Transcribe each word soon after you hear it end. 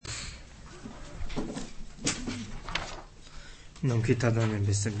non che tadane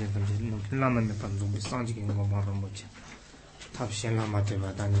besebje non lamane panzum bisanji ke ngoma ramboche tabshen lamate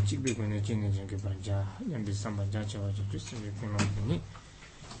badani jigbe gone jine jenge banja yambi sambanja chawa ju sebe kunani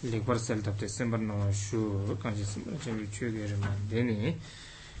le parcel tapte sembar no shu kanji sembar chawi chugere mandeni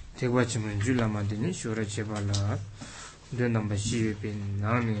tegwa chimen julama deni shura chebala de namba shi pe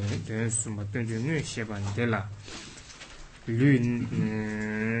nani de suma tenju nu sheban dela lu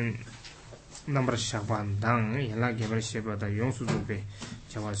number shaban dang yela geber sheba da yongsu dobe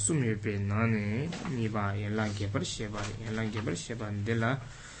chawa sumye pe nani niba yela geber sheba dela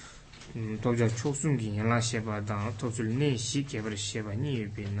toja choksungi yela sheba da topsul ne shi geber sheba ni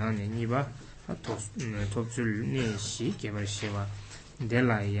pe nani niba topsul ne shi geber sheba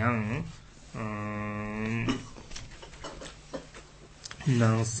dela yang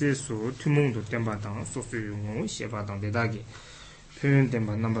nang se so tumung temba dang so su ngo sheba dang de dage 표현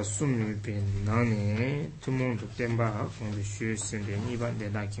temba number sumnu pe nane tumung temba kong shu sende ni ba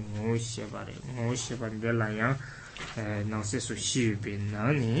de da ki ngo sheba de la yang nang se so shi pe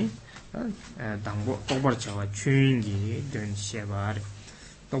nane dangbo tobar chawa chungi den sheba re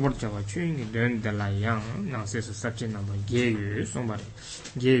tobar chawa chungi den de la yang nang se so sabche number geyu sombare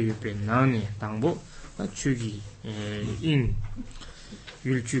geyu pe nane dangbo chugi in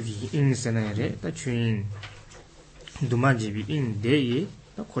율주기 인세나레 다 주인 두마지비 인데이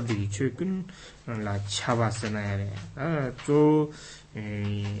다 코디기 최근 라 차바스나레 아조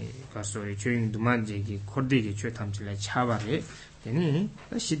가서의 주인 두마지기 코디기 최 탐질라 차바레 되니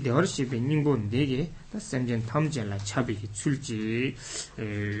시대월시 벤닝본 네게 다 샘젠 탐질라 차비기 출지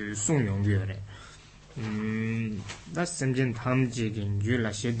송용규래 다 샘젠 탐지기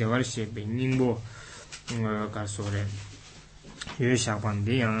줄라 시대월시 벤닝보 가서래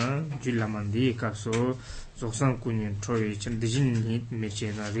유샤반디야 줄라만디 가서 조상군인 troy 쯤디진니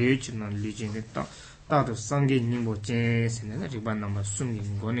메체나 레치나 리진에 따도 상게님보 제세나 리반나마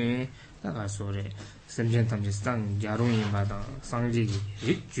숨긴 거네 나가서래 샘젠탐지상 자롱이 마다 상지기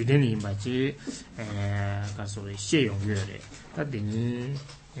주되니 마치 가서래 시용유래 다되니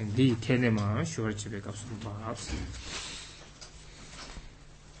디 테네마 쇼르치베 값은 봐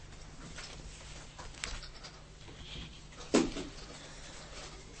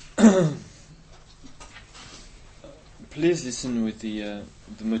Please listen with the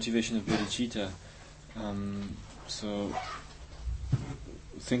motivation of bodhicitta. So,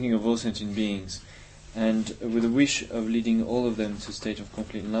 thinking of all sentient beings, and with a wish of leading all of them to a state of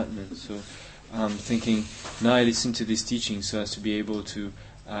complete enlightenment. So, thinking, now I listen to this teaching so as to be able to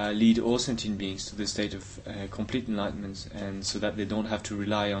lead all sentient beings to the state of complete enlightenment, and so that they don't have to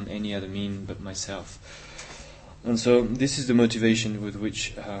rely on any other mean but myself. And so this is the motivation with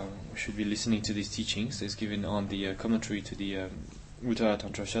which we should be listening to these teachings. It's given on the commentary to the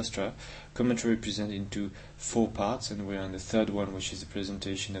Uttaratantra Shastra. Commentary presented into 4 parts, and we're on the third one, which is the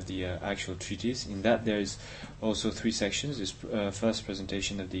presentation of the actual treatise. In that there is also 3 sections. There's first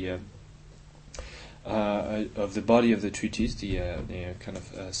presentation of the body of the treatise, the kind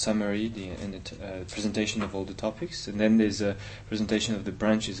of summary, presentation of all the topics, and then there's a presentation of the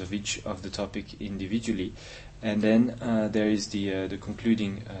branches of each of the topic individually. And then there is the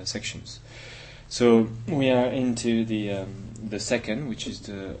concluding sections. So we are into the second, which is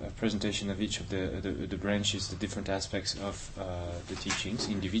the presentation of each of the branches, the different aspects of the teachings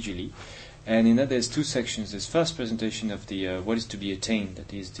individually. And in that there's 2 sections. There's first presentation of the what is to be attained,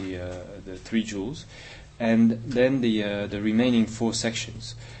 that is the 3 jewels, and then the remaining 4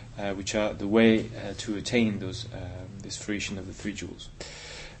 sections, which are the way to attain this fruition of the 3 jewels.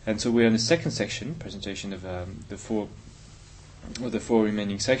 And so we're in the second section, presentation of the 4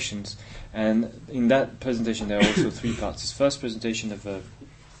 remaining sections, and in that presentation there are also 3 parts. This first presentation of of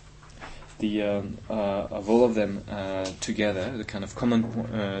all of them together, the kind of common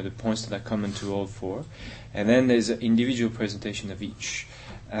the points that are common to all 4, and then there's an individual presentation of each,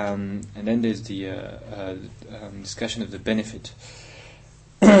 and then there's the discussion of the benefit.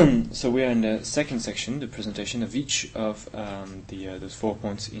 So we are in the second section, the presentation of each of those 4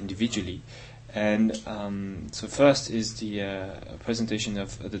 points individually. And so first is the presentation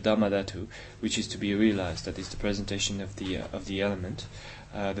of the Dharmadhatu, which is to be realized. That is the presentation of the element,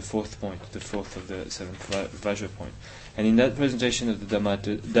 the 4th point, the 4th of the 7th Vajra point. And in that presentation of the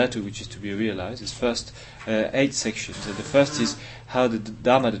Dharmadhatu, which is to be realized, is first 8 sections. So the first is how the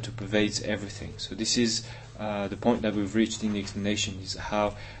Dharmadhatu pervades everything. So this is the point that we've reached in the explanation, is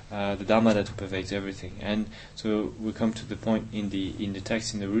how the Dharmadhatu pervades everything. And so we come to the point in the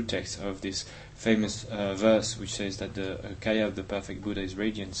text, in the root text of this famous verse, which says that the Kaya of the perfect Buddha is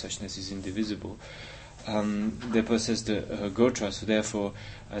radiant, suchness is indivisible. they possess the Gotra, so therefore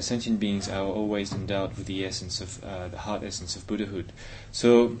sentient beings are always endowed with the essence of the heart essence of Buddhahood.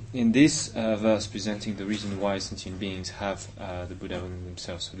 So in this verse presenting the reason why sentient beings have the Buddha within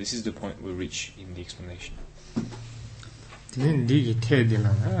themselves. So this is the point we'll reach in the explanation. Digi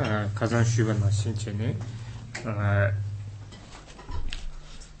Tedina, Kazan Shubana Shinchene,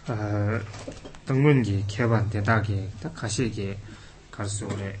 Tangungi, Kevan, Dedagi, Takashigi,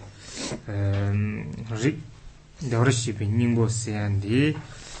 Karsore, Rick, the worship in Nimbo Seandi,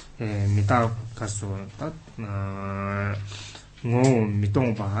 Mita Karsor, Ngo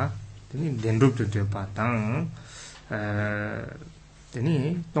Mitomba, then look to the Patang,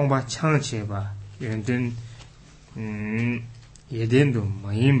 then Tomba Chancheba, and then Yedendo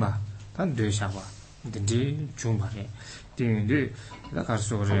Maimba, and Deshava, the day Jumbare, the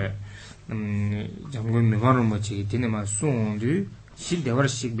Karsore, Jangun Mivaromochi, Tinema Soon, she the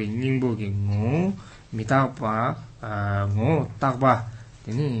worship in Nimbogi, Ngo, Mitapa, Ngo, Takba,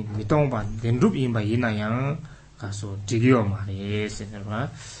 then Mitomba, then Rup in by Inayang, Kaso, Tigio Mare, etc.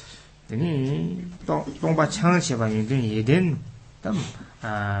 Then Tomba Chancheva, Yeden,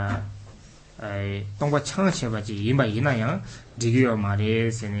 Tomba Chancheva, Yimba Inayang, Tigio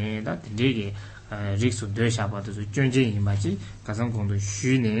Mare, Sene, that Digi. Rixu de Shabato Junjin Imaji, Kazan Kondo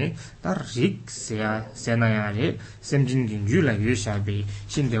Shune, that Rick Senayare, Semjin Jula Yushabi,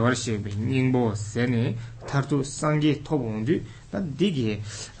 Shin de worship Ningbo Sene, Tartu Sangi Tobondu, that Digi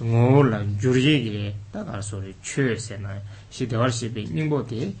Ngola Jurigi, that are sorry, Chu Senai, she de worship Ningbo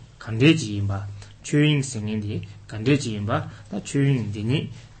de, Kandeji Imba, chewing singing the Kandeji Imba, that chewing Dini,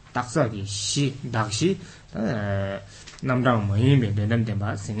 Taksagi, she, Dakshi, Namdang Mahime, the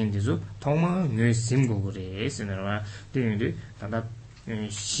Namdemba, singing the zoo, Toma, New Simgo race, and doing that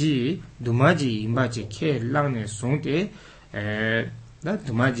she, Dumaji, Imbaji, K, Langne, Sonte, that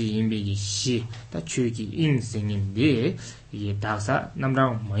Dumaji, Imbi, she, that Chuki, in singing the Dasa,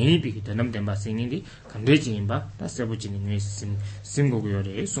 Namdang Mahibi, the Namdemba singing the Kandeji Imba, that's the New Simgo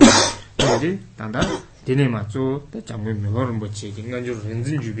race, so, Tanda. Dinemazo, the Jamu Mivorumbochi, Ganju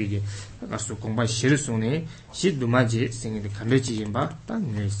Renzin Jubigi, Asu Komba Shirsone, Shidumaji, singing the Kandeji Imba,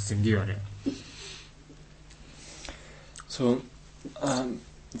 and Singiore. So,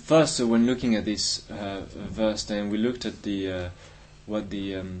 first, when looking at this verse, then we looked at the what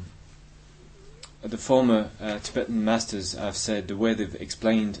the former Tibetan masters have said, the way they've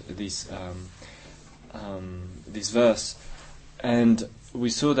explained this this verse, and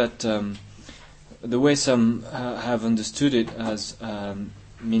we saw that. The way some have understood it as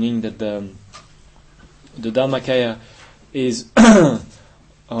meaning that the Dharmakaya is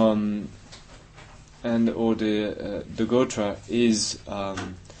and or the Gotra is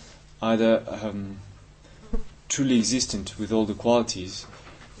either truly existent with all the qualities,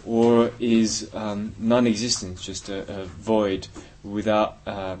 or is non-existent, just a void without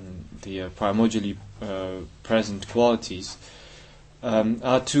the primordially present qualities,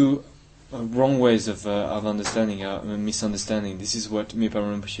 are two wrong ways of understanding, misunderstanding. This is what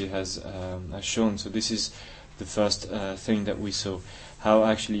Mipham Rinpoche has shown. So this is the first thing that we saw. How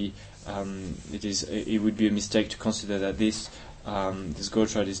actually it would be a mistake to consider that this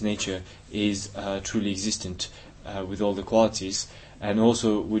Gotra, this nature, is truly existent with all the qualities, and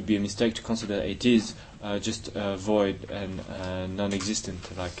also would be a mistake to consider that it is just void and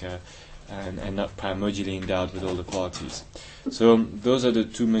non-existent, like. And not primordially endowed with all the qualities. So those are the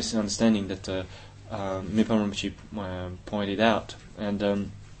two misunderstandings that Mipham Rinpoche pointed out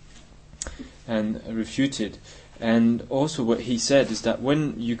and refuted. And also what he said is that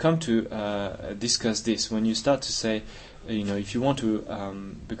when you come to discuss this, when you start to say, if you want to,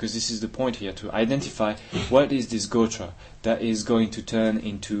 because this is the point here, to identify what is this Gotra that is going to turn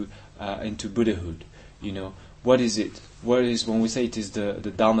into Buddhahood, what is it? What is, when we say it is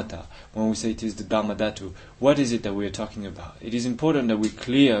the Dharmata, when we say it is the Dharmadhatu, what is it that we are talking about? It is important that we're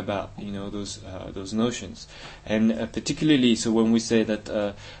clear about those notions, and particularly so when we say that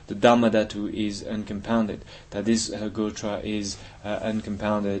the Dharmadhatu is uncompounded, that this Gotra is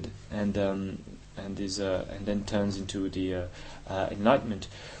uncompounded and then turns into the enlightenment.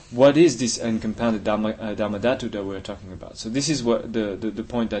 What is this uncompounded Dharmadhatu that we're talking about? So this is what the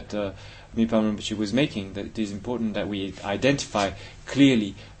point that Mipham Rinpoche was making, that it is important that we identify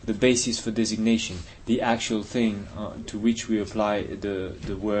clearly the basis for designation, the actual thing to which we apply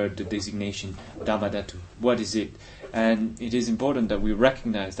the word, the designation Dharmadhatu. What is it? And it is important that we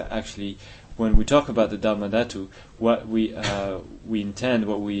recognize that actually when we talk about the Dharmadhatu, what we intend,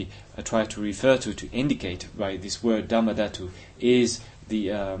 what we try to refer to indicate by this word Dharmadhatu is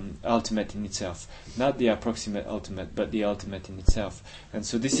the ultimate in itself, not the approximate ultimate, but the ultimate in itself. And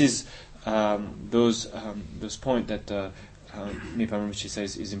so this is those points that Mipham Rinpoche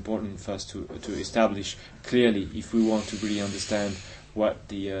says is important for us to establish clearly if we want to really understand what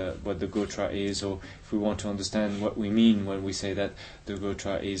the Gotra is, or if we want to understand what we mean when we say that the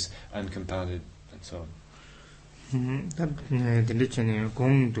Gotra is uncompounded, and so on.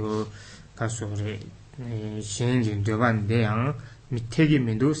 미태기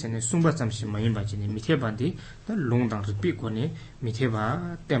민도스네 숨바 잠시 많이 바지네 미태반디 더 롱당 르피코네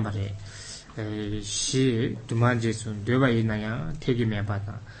미태바 템바레 시 두만제순 되바 이나야 태기메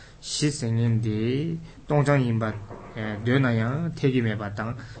바다 시 생인디 동장 임바 되나야 태기메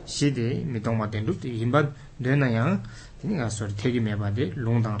바다 시데 미동마된 루트 임바 되나야 니가 소리 태기메 바데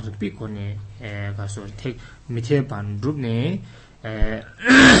롱당 르피코네 가소 태 미태반 룹네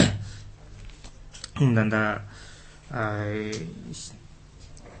단다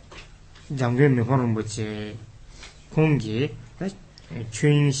장괴 미호는 뭐지 공기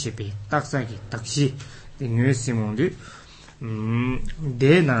추인시비 딱사기 딱시 뉘스몬드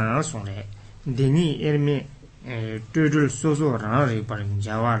데나 손에 데니 에르미 뚜들 소소라리 바른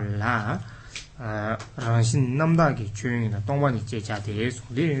자와라 란신 남다기 추인이나 동반이 제자대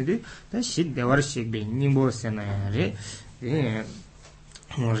소리데 다시 대화르식 닝보세나야레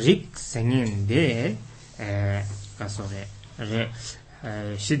릭 생인데 가소레 레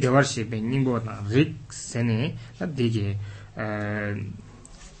시데와르시 닝보나 릭 세네 다디게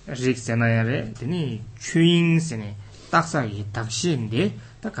릭 세나야레 데니 추잉 세네 딱사기 딱시인데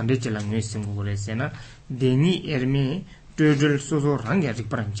딱 간데질랑 뉘스고 그랬세나 데니 에르미 뚜들 소소랑게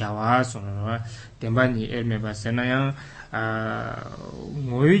릭바란 자와소노 덴바니 에르메 바세나야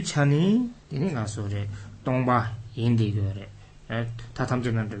모이차니 데니 가소레 동바 인디거레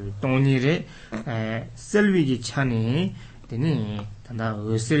타탐전한테 돈이래 셀위기 차니 되니 단다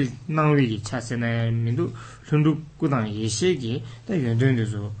어셀 나위기 차세나 민도 흔두구당 예시기 다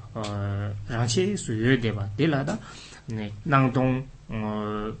연전돼서 랑치 수요되바 될라다 네 낭동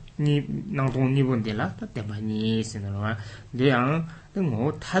니 낭동 니본데라 때바니 세나와 대양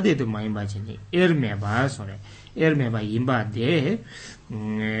뭐 타데도 많이 봐지니 에르메바 소래 에르메바 임바데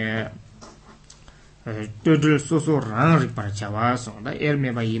total soso rang ripar chawa song da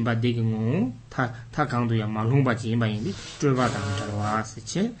ermeba yimba degingu ta kangdu ya malungba ji yimba yindi trwa dang tarwa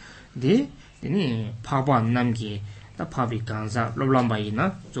seche de ni phaba namgi ta phabi ganza loblamba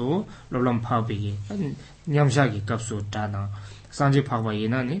yina zo loblam phabi nyamsha gi kapsu ta na sanji phaba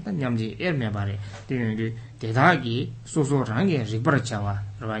yina ni ta nyamji ermeba re de da gi soso rang ge ripar chawa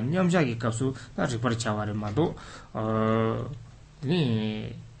ra nyamsha gi kapsu ta ripar chawa re ma do ni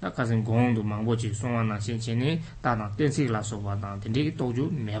나가진 공도 망보지 송하나 신신이 다나 댄시라서 와다 근데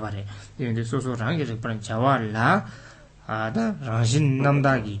도주 매바래 근데 소소랑게 그런 자와라 아다 랑신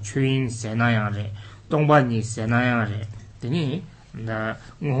남다기 추인 세나야래 동반이 세나야래 되니 나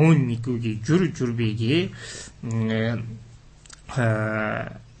응혼니꾸기 주르주르비기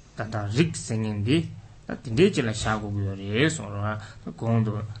다다 릭생인디 근데질라 샤고고요레 소라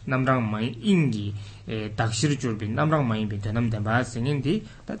공도 남랑 마이 인기 닥시르 줄비 남랑 마이 베트남데 바생인디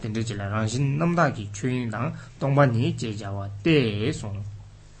다 근데질라 랑신 남다기 추인당 동반이 제자와 때소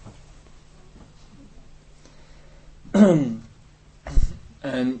and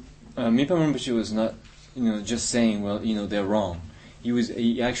Mipham Rinpoche was not just saying they're wrong.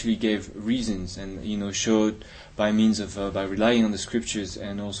 He actually gave reasons and showed by means of by relying on the scriptures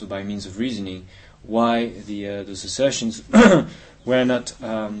and also by means of reasoning why those assertions were not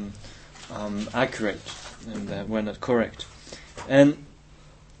accurate and were not correct, and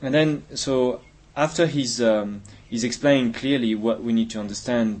then so after he's explained clearly what we need to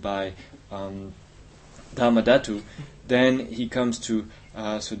understand by Dharmadhatu, then he comes to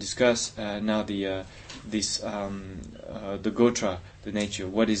discuss now the Gotra, the nature.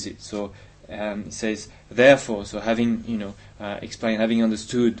 What is it? So he says, therefore, so having explained, having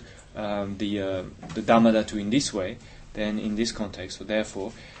understood the Dharmadhatu in this way, then in this context, so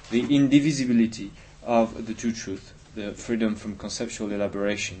therefore, the indivisibility of the true truth, the freedom from conceptual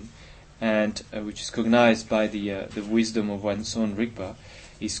elaboration, and which is cognized by the wisdom of one's own Rigpa,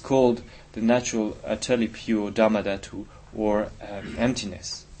 is called the natural, utterly pure Dharmadhatu, or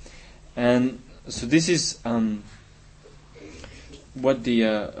emptiness. And so this is what the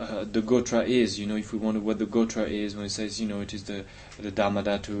Gotra is. If we wonder what the Gotra is, when it says, it is the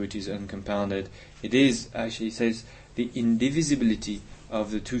Dharmadhatu, it is uncompounded. It is actually, it says, the indivisibility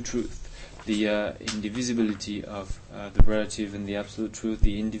of the true truth, the indivisibility of the relative and the absolute truth,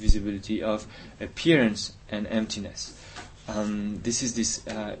 the indivisibility of appearance and emptiness. This is this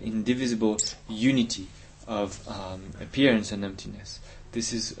indivisible unity of appearance and emptiness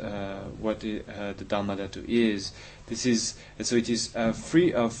this is what the Dharmadhatu is. This is so it is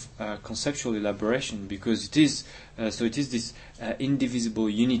free of conceptual elaboration, because it is this indivisible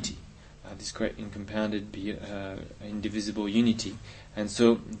unity, this great incompounded indivisible unity, and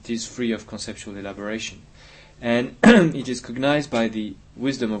so it is free of conceptual elaboration, and it is cognized by the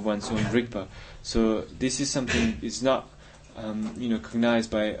wisdom of one's own Rigpa. So this is something is not cognized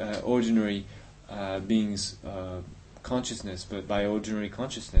by ordinary beings' consciousness, but by ordinary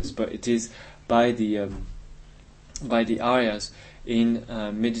consciousness, but it is by the Aryas in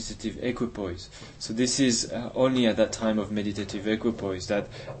meditative equipoise. So this is only at that time of meditative equipoise that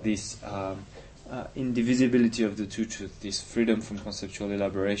this indivisibility of the two truths, this freedom from conceptual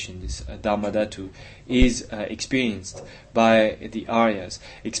elaboration, this Dharmadhatu, is experienced by the Aryas.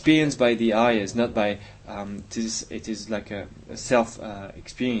 Experienced by the Aryas, not by it is like a self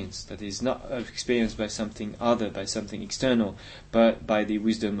experience that is not experienced by something other, by something external, but by the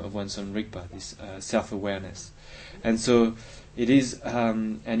wisdom of one's own Rigpa, this self-awareness. And so it is,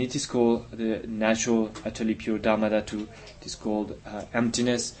 and it is called the natural, utterly pure Dharmadhatu. It is called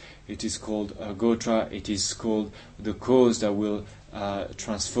emptiness. It is called Gotra. It is called the cause that will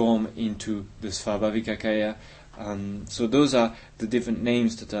transform into the Svabhavikakaya. So those are the different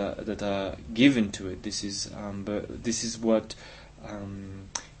names that are given to it. This is, but this is what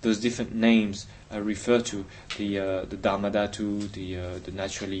those different names refer to: the Dharmadhatu, the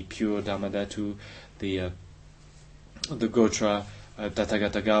naturally pure Dharmadhatu, the Gotra,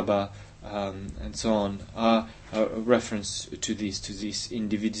 Tathagata Gaba, and so on, are a reference to this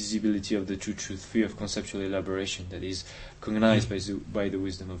indivisibility of the true truth, free of conceptual elaboration, that is cognized by the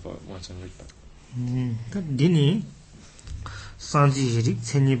wisdom of one's own Rigpa. Dini Sanji Rik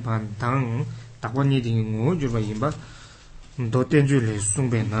Tseni Bandang Takwani Dingo Juba Yimba Dotenju Le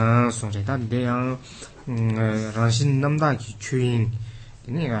Sumbe Na Sonreta Deang Ranshin Namda Ki Chuin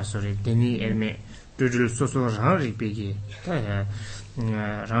Dini Asore Deni Erme Dudul Soso Ranrik Begi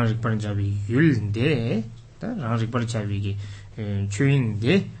Ranrik Panjabi Yul De Ranrik Panjabi Chuin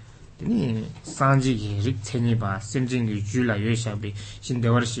De Dini Sanji Rik Tseni Ba Semjing Jula Yeshabi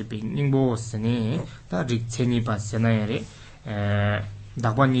Shindewarshipi Ningbo Sene Da Rik Tseni Ba Senayare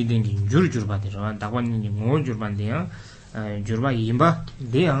Dakwani Dingi Jurba Dero Dakwani Mo Jurbandia Jurba Yimba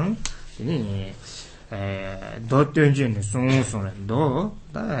Deang Dini Dotenjin Song Do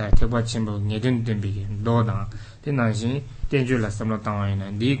Da Teba Chimbo Nedin Dembigi Do Da Tenanshi Tenju La Samla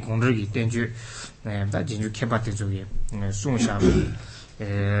Tangina Di Kondrigi Tenju Da Jinju Kebate Zogi Song Shabi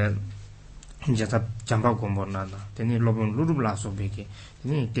Jata Jamba Gombo Nada Teni Lobon Lurubla Sobeki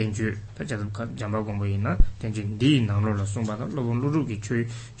Teni Tenju Jamba Gombo Ina Tenju Di Nanglola Sumbata Lobon Luruki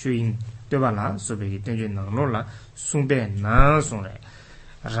Chuin Debala Sobeki Tenju Nanglola Sumbe Na Sore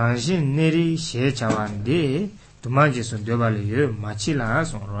Ranshin Neri She Chawan De Dumajisu Debale Yu Machila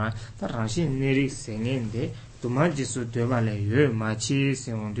Sonra Ta Ranshin Neri Sengende Dumajisu Debale Yu Machi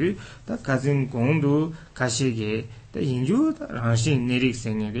Sendu Ta Kazin Gondu Kashige The Inju Ranshin Nerik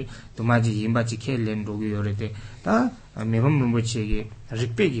Sengedi Dumaji Yimbachi Kellen Rogu Yorete Ta Mipham Rinpoche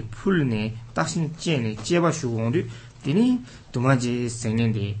Rikpegi Pulne Takshin Chene Cheba Shugondu Dini Dumaji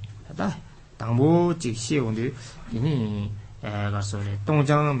Sengende Ta Tangbo Jikshi Ondu Dini Garsore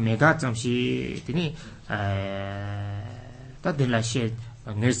Tongjang Mega Jamshi Dini Ta Dila Shed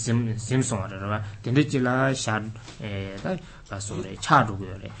Simson Rava Dindijila Shad Garsore Charugu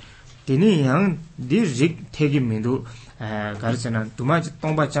Yore Dini yang di rig tegi mindu garsana dumaji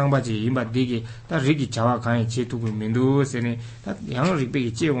tongba changbaji imba digi ta rigi jawa kanyi che tuku mindu sene ta yang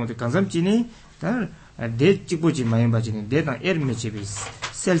rigbegi che wonte kansam chini ta de chikboji mayimbaji ni de tang erme chebi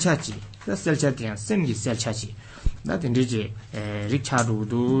selchachi ta selchati yang semgi selchachi ta dindiji rig charu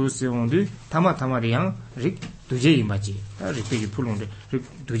du se wondu tama yang rig duje imbaji ta rigbegi pulonde rig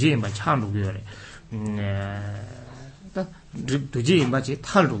duje imba chanru gyore 두지 임바지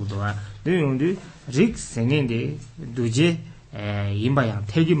탈루도와 내용도 릭 생인데 두지 임바양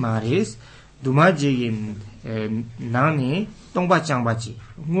태기 말이스 두마지긴 나니 똥바짱바지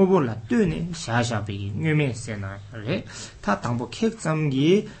뭐볼라 뜨네 샤샤비 뉘메세나레 타 당보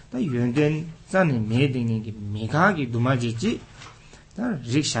캑잠기 다 연된 잔이 메딩이 메가기 두마지지 다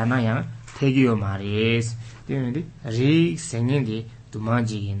릭샤나양 태기요 말이스 되는데 릭 생인데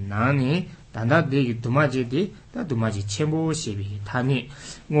두마지긴 나니 단다 되기 두마지디 다 두마지 첨보시비 타니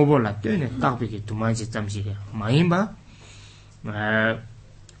ngobola 뜨네 딱비기 두마지 잠시게 마임바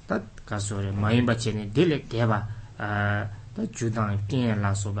다 가소레 마임바 체네 딜레 개바 다 주당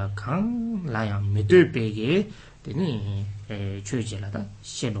띵라소바 강 라양 메드베게 되니 추지라다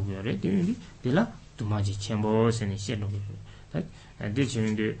셰노고레 되니 딜라 두마지 첨보세네 셰노고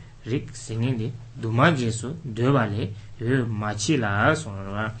Dichindi Rik singing Duma Jesu, Dubale, Machila,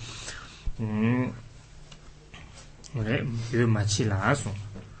 Sonora. Machila, son.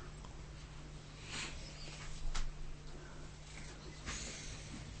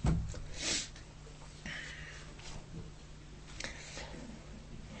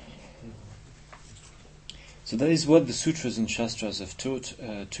 So that is what the sutras and shastras have taught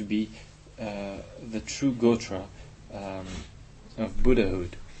to be the true gotra of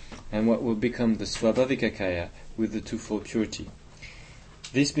Buddhahood, and what will become the Svabhavika Kaya with the twofold purity.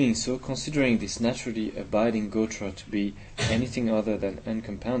 This being so, considering this naturally abiding gotra to be anything other than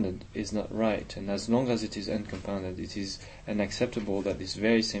uncompounded is not right, and as long as it is uncompounded, it is unacceptable that this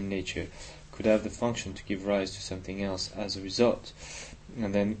very same nature could have the function to give rise to something else as a result,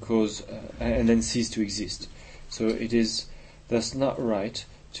 and then cease to exist. So it is thus not right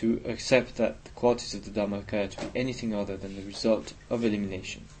to accept that the qualities of the Dharmakaya to be anything other than the result of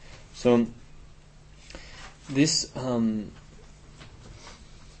elimination. So this,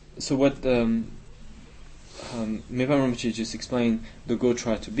 so what Mipham Rinpoche just explained the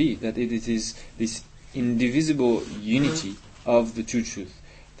Gotra to be, that it is this indivisible unity of the true truth,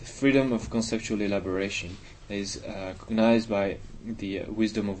 the freedom of conceptual elaboration that is recognized by the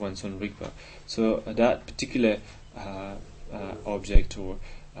wisdom of one's own Rigpa. So that particular object or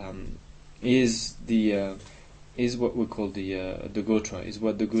is what we call the Gotra, is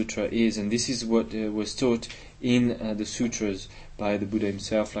what the Gotra is, and this is what was taught in the sutras by the Buddha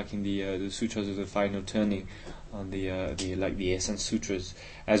himself, like in the sutras of the final turning, on the Essence Sutras,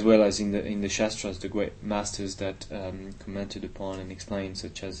 as well as in the Shastras, the great masters that commented upon and explained,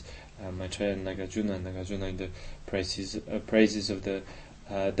 such as Maitreya and Nagarjuna in the praises of the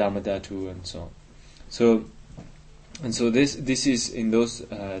Dharmadhatu and so on. So this is in those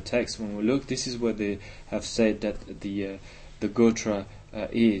texts. When we look, this is what they have said that the Gotra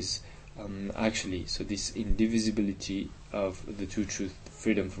is actually. So this indivisibility of the true truth,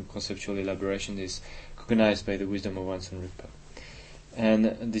 freedom from conceptual elaboration, is recognized by the wisdom of one's own Rinpoche.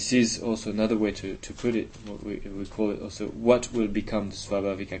 And this is also another way to put it. What we call it also what will become the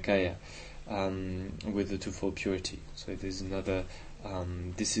Svabhavika Kaya with the twofold purity. So it is another.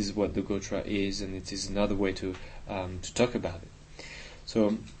 This is what the Gotra is, and it is another way to talk about it.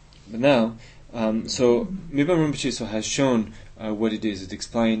 So, but now, so Mipham Rinpoche has shown what it is. It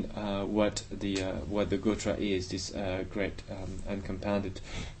explained what the Gotra is. This great uncompounded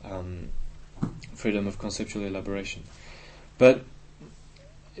freedom of conceptual elaboration. But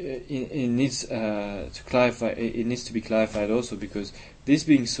it needs to clarify. It needs to be clarified also, because this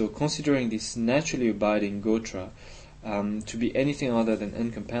being so, considering this naturally abiding Gotra to be anything other than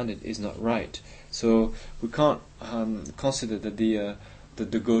uncompounded is not right. So we can't consider that the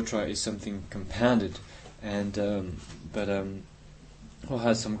Gotra is something compounded, and or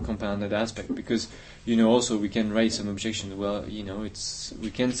has some compounded aspect, because also we can raise some objection. Well,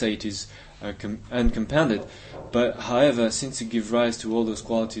 we can say it is uncompounded, but however, since it gives rise to all those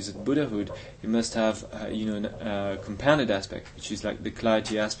qualities of Buddhahood, it must have a compounded aspect, which is like the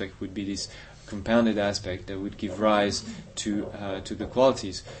clarity aspect would be this compounded aspect that would give rise to the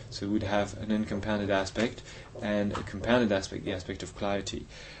qualities. So it would have an uncompounded aspect and a compounded aspect, the aspect of clarity.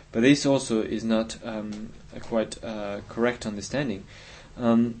 But this also is not a quite correct understanding,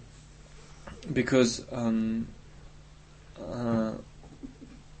 because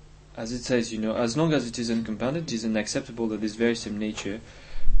as it says, as long as it is uncompounded, it is unacceptable that this very same nature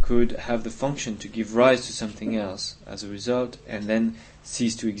could have the function to give rise to something else as a result and then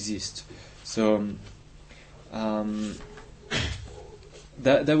cease to exist. So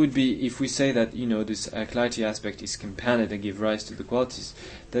that would be, if we say that this clarity aspect is compounded and give rise to the qualities,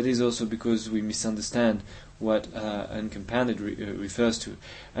 that is also because we misunderstand what uncompounded refers to.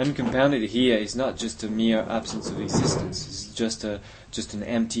 Uncompounded here is not just a mere absence of existence; it's just an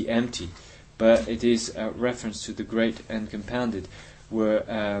empty, but it is a reference to the great uncompounded, where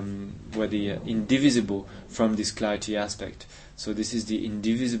the indivisible from this clarity aspect. So this is the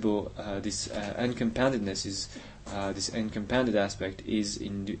indivisible. This uncompoundedness is this uncompounded aspect is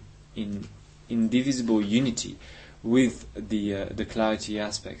in indivisible unity with the clarity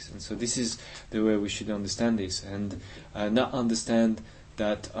aspects, and so this is the way we should understand this, and not understand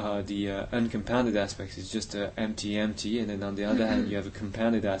that the uncompounded aspect is just empty, and then on the other hand you have a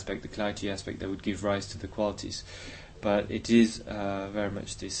compounded aspect, the clarity aspect, that would give rise to the qualities. But it is very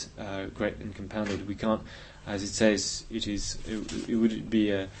much this great and compounded. We can't, as it says, it would be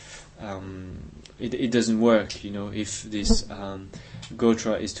it doesn't work, if this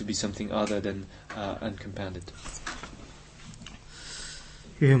Gotra is to be something other than uncompounded.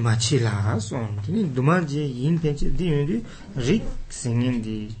 yu machi la son tini duma je yin penche di yundi rik singin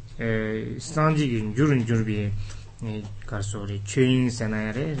di sanji gi jurun jurbi karsori chöyin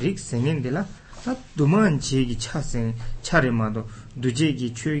senayare rik singin di la duman je gi chasen chare mado duje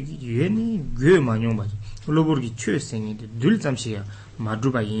gi chö gi yueni gyo manyong baji lobor gi chö singin di dul zamshi ya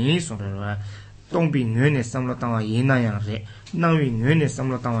madruba yin son rwa tongbi nguene samlo tangwa yinayang re nangwi nguene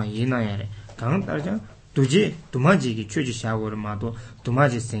samlo tangwa yinayang re gang tarjang 두제 두마지기 최지 샤고를 마도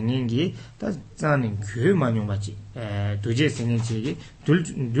두마지 생긴기 다 자는 그 만용 받지 두제 생긴지기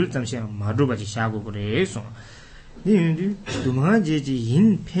둘 잠시 마루 받지 샤고 그래서 니 두마지지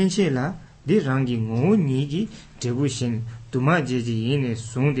인 펜셰라 니 랑기 고니기 제부신 두마지지 인의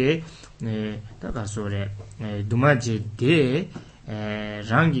송데 다가소래 두마지 데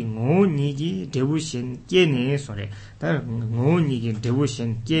랑기 고니기 제부신 깨네 소래 다 고니기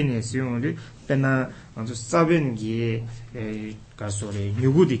제부신 깨네 수용을 pena anzo saben ge kasore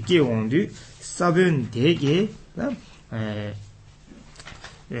nyugudi ke ondu saben dege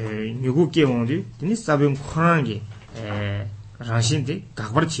nyugu ke ondu tini saben khrange ranshin de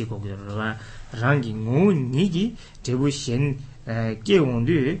gagbar chi ko ge rangi ngo nigi debu shen ke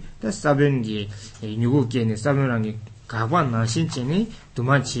ondu da saben ge nyugu ke ne saben rangi gagwa nanshin cheni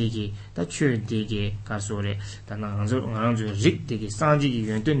두마치기 다 추되게 가소래 다나 안저 릭되게 상지기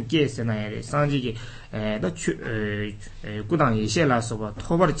연든 깨세나야래 상지기 다추 꾸당 예셰라서 봐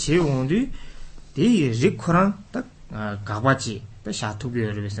토바르 제온디 디 릭코랑 딱 가바치 다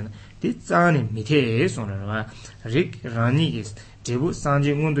샤투비어를 해서 디 짠이 밑에 손으로 릭 라니기 제부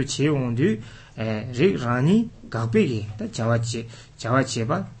상지군도 제온디 릭 라니 가베기 다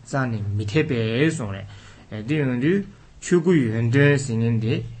자와치바 짠이 밑에 배 손에 디는디 추구 연대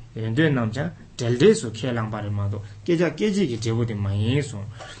생인데 연대 남자 델데서 켈랑바르마도 깨지기 제보된 많이서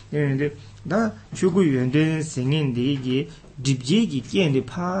근데 나 추구 연대 생인데 이게 딥지기 깨는데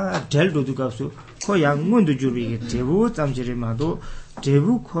파 델도도 가서 코양문도 주비 제보 잠지르마도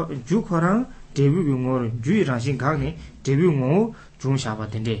제부 주코랑 제부 용어를 주의라신 강에 제부고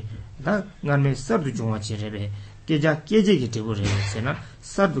중샤바던데 나 나는 서도 중화치레베 깨지기 제보를 했으나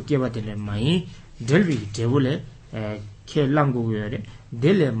서도 깨바던데 많이 델비 제보래 ke langu yore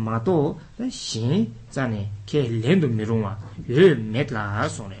dele mato shin zane ke lendu mirungwa ye metla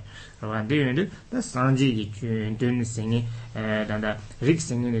sone rwande yende da sanji gi chön singi danda rik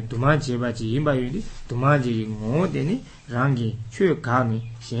singi ne dumaji baji imba yende dumaji ngo deni rangi chö gami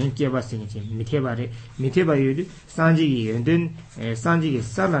shin ke ba singi miteba yende sanji gi yende sanji gi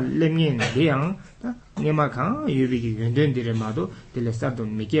sala lemyen deyang da nema kan yubi gi yende dire mado dele sardo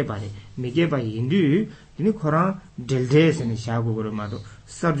mikeba yindu ini koran deldeeseni shaaguguru maado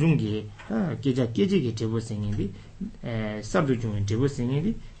sabjungi 깨지기 제보 생인디 sabjungi 제보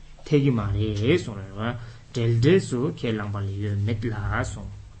생인디 tegi maare sonarwa deldeesu kelangpali yu metla son.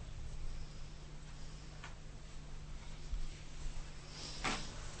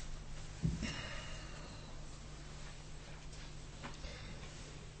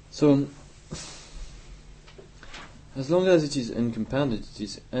 So, as long as it is uncompounded, it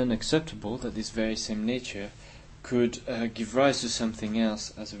is unacceptable that this very same nature could give rise to something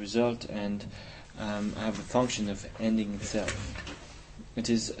else as a result and have the function of ending itself. It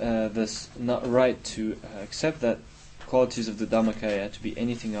is thus not right to accept that qualities of the Dhammakaya to be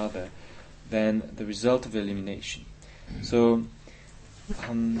anything other than the result of elimination. So,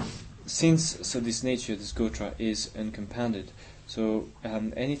 since this nature, this Gotra, is uncompounded, so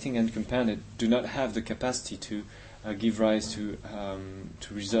anything uncompounded do not have the capacity to give rise to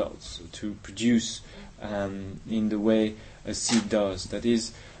results, to produce in the way a seed does. That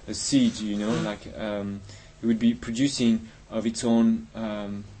is, a seed, like it would be producing of its own,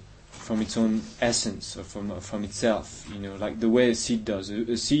 from its own essence or from itself. Like the way a seed does.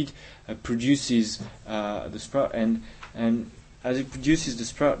 A seed produces the sprout, and as it produces the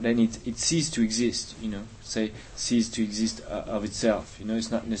sprout, then it ceases to exist. Ceases to exist of itself.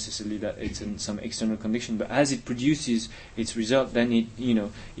 It's not necessarily that it's in some external condition, but as it produces its result, then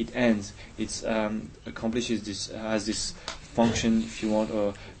it ends. It accomplishes this, has this function, if you want,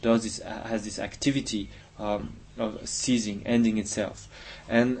 or has this activity of ceasing, ending itself.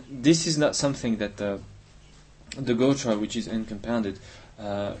 And this is not something that the Gotra, which is uncompounded,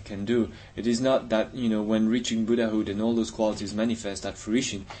 can do. It is not that when reaching Buddhahood and all those qualities manifest at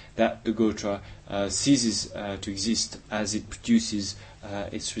fruition, that the Gotra ceases to exist as it produces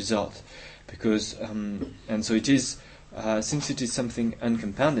its result, because and so it is since it is something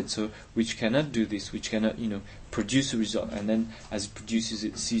uncompounded, so which cannot do this, which cannot produce a result, and then as it produces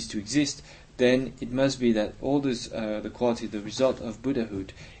it ceases to exist, then it must be that all this the quality, the result of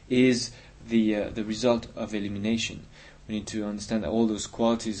Buddhahood, is the result of elimination, we need to understand that all those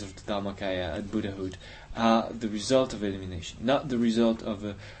qualities of the Dharmakaya at Buddhahood are the result of elimination, not the result of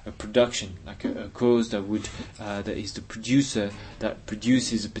a production, like a cause that is the producer that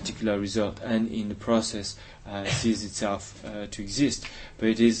produces a particular result and in the process sees itself to exist. But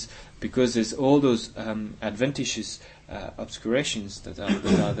it is because there's all those adventitious obscurations that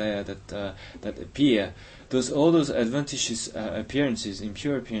are there, that appear. All those adventitious appearances,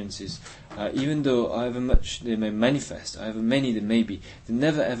 impure appearances, even though however much they may manifest, however many they may be, they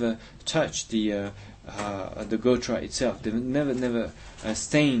never ever touch the Gotra itself. They never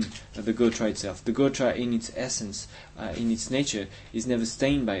stain the Gotra itself. The Gotra in its essence, in its nature, is never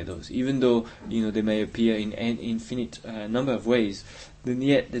stained by those. Even though they may appear in an infinite number of ways, then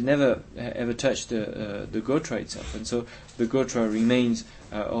yet they never ever touch the Gotra itself, and so the Gotra remains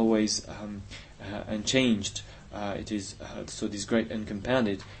always unchanged. It is so this great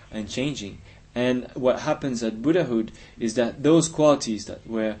uncompounded and changing. And what happens at Buddhahood is that those qualities that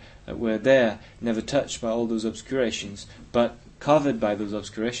were there, never touched by all those obscurations, but covered by those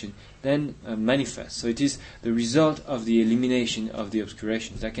obscurations, then manifest. So it is the result of the elimination of the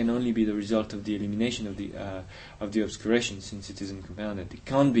obscurations. That can only be the result of the elimination of the obscurations, since it isn't compounded. It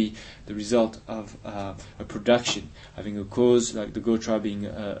can't be the result of a production, having a cause, like the Gotra being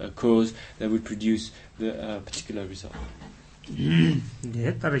a cause that would produce the particular result.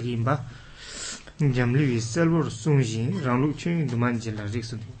 Jamli Selvar Sunji, Ranlu Chung, the Manjila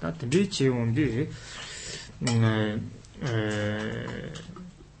Rixon, that the rich on the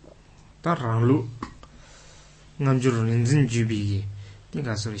Ranlu Namjur in Zinjubi,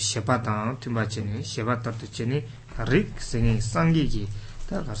 Tingasur Shepatan, Timachini, Shepata to Chini, Rick singing Sangiki,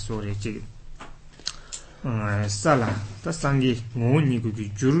 Takasore Chig Sala, Tasangi, Moni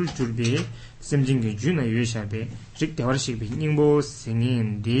Juru Jurbe, Semjing Juna Yushabe, Rick the worship Nimbo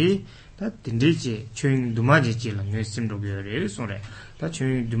singing the Tindrici, chewing Dumaji Chila, New Simdobury, Sore, that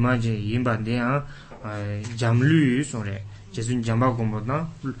chewing Dumaji Yimbandea, Jamlu, Sore, Jesun Jamba Gombona,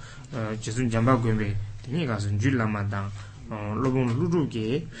 Jesun Jamba Gombe, Tinigas and Jula Madan, Lobon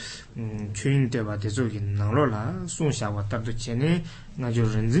Luruge, chewing Teba Tezogi, Nalola, Sunsha, Watatu Chene, Najor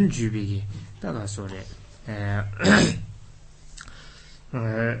Renzin Jubigi, Tagasore,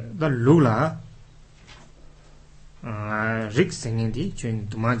 the Lula. Rick singing di chewing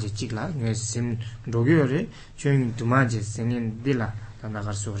Dumaji Chigla, Sim Dogure, chewing Dumaji singing Dilla,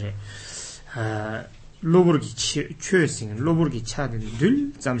 Tandagarsore. Loburgi choosing, Loburgi chad in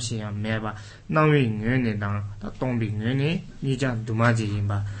Dul, Zamshia Meba, Nawi Nune down, that Tombi Nune, Nija Dumaji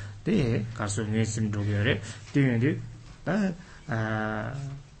Imba, de Carso Sim Dogure, doing it,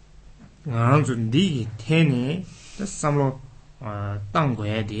 Anzun Digi Tene, the Samlo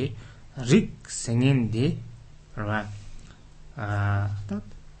Tanguedi, Rick singing di. Gang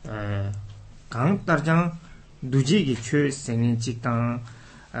Tarjang Dujigi Chue singing Chitang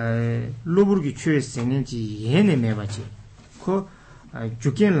Luburgi Chue singing Yene Mebachi Ko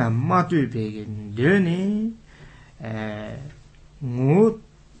Jukin la Matu Begin Dene Mu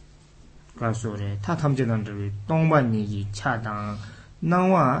Kasore Tatamjanandri Tongba Nigi Chadang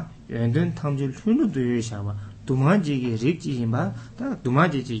Nawa Yendun Tamjil Hunu Duyushawa Dumaji Rikji Himba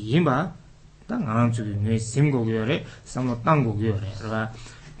Dumaji Yimba Anzuki, Simgogure, Samo Tangogure,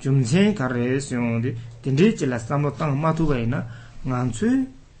 Jumsen Carres, the Tindricilla Samo Tang Matubaina, Nansu,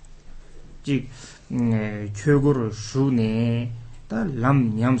 Jig Chuguru Shune, the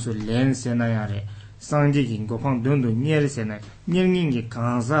Lam Yamsu Len Senayare, Sanjiki, Gopang Dundu, near Sena, Nirning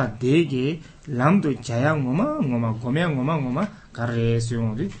Kanza, Dege, Lamdu Chayang Goma, Goma, Carres,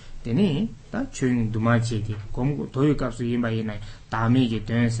 Teni, that chewing Dumachi, Congo, Toyokapsu Yimba, Dami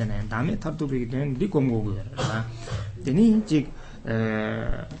Dance and Dami Tatu Dun, the Congo. Teni, Jig,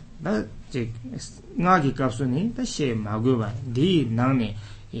 that Jig Nagi Kapsuni, the shame Maguba, the Nani,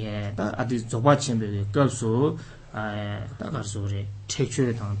 that at this Zobachimbe, Kapsu, Takarsore, take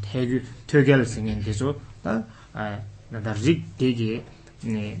you down, Tegel singing this, that Rig Digi,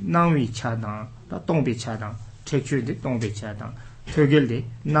 Nawi Chadan, that don't be Chadan, take you, don't be Chadan. Togelde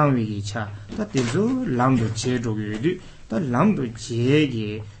Nawi cha, that is Lamdo Chedogu, the Lamdo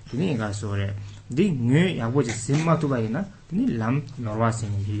Chegi, Tiniga Sore, the new Yawaji Simma to Baina, the Lam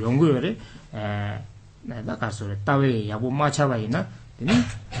Norwasin, the Yongure, Nakasore, Tawe, Yabu Macha Baina, the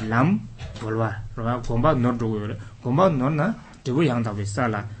Lam Volva, Combat Nordogure, Combat Nonna, the Wayanda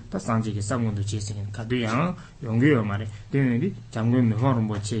Sala, the Sanji, someone to chasing Kaduyan, Yongu Mare, the Jangun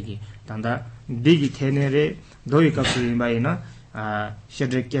Hormbo Chegi, Tanda, Digi Tenere, Doikasu Baina.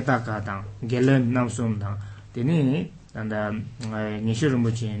 Shedrick Ketaka down, Gelen Namsum down, Deni, and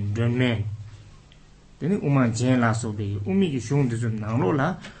Nishurumuchin, Drenman. Deni Uma Jen Lasso be, Umi Shun to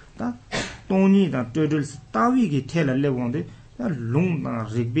Nanrola, that Tony da Turtles Tawi ki Tela Lewonde, Lung na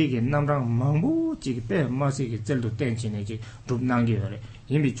Rigby Namrang Mambo, Jig Bear Masi Zeldo Tension, Rubnangi,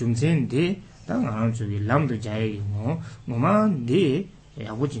 Himbi Jumsen de, Tang Answer Lamdo Jai, Moman de,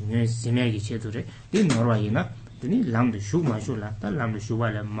 Abuji Semegi Cheture, the Noraina, the Lam the Shu Mashula, the Lam the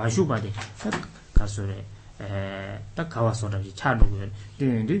Shuvala Mashuba de Kasure, the Kawasora Chadu,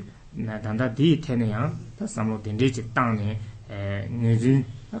 the Nadanda di Tenea, the some of the rich town, Nizin,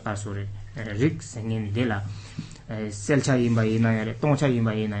 the Kasure, Rick singing Dela, Selcha Imbaina, Toncha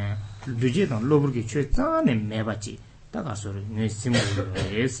Imbaina, Dujet on Loburgi Chetan and Mebachi, the Kasure,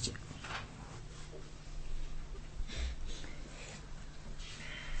 Nisimul.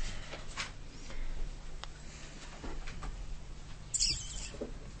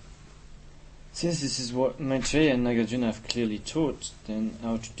 Since this is what Maitreya and Nagarjuna have clearly taught, then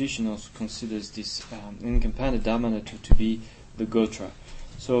our tradition also considers this incompounded Dharmadhatu to be the Gotra.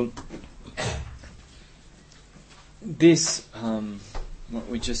 So, this, what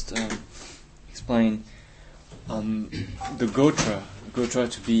we just explained, the Gotra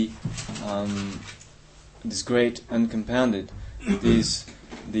to be this great uncompounded, this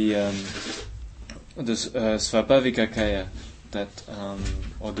Svabhavika Kaya, that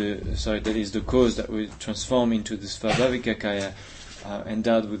that is the cause that we transform into this Svabhavika Kaya,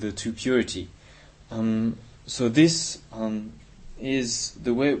 endowed with the true purity. So this is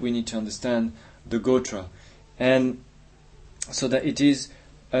the way we need to understand the Gotra, and so that it is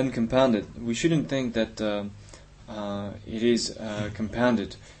uncompounded. We shouldn't think that it is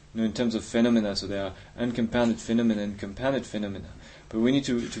compounded, in terms of phenomena. So there are uncompounded phenomena and compounded phenomena. But we need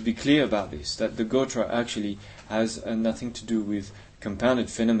to be clear about this, that the Gotra actually has nothing to do with compounded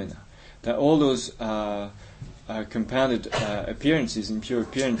phenomena. That all those compounded appearances, impure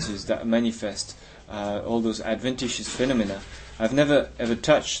appearances that manifest all those adventitious phenomena, have never ever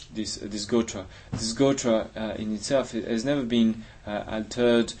touched this Gotra. This Gotra in itself has never been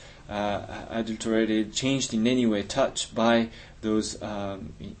altered, adulterated, changed in any way, touched by those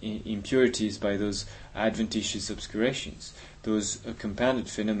impurities, by those adventitious obscurations, those compounded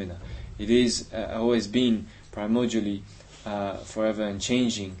phenomena. It is always been primordially, forever and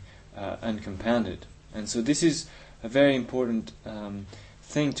changing, uncompounded. And so this is a very important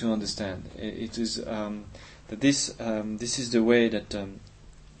thing to understand. It is that this is the way that, and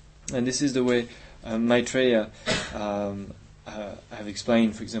this is the way Maitreya have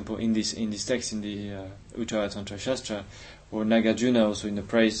explained, for example, in this text in the Uttaratantra Shastra, or Nagarjuna also in the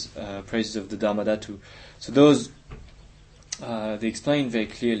praises of the Dharmadhatu. So those they explain very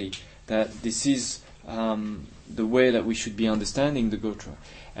clearly that this is the way that we should be understanding the Gotra,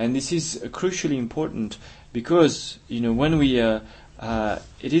 and this is crucially important because when we it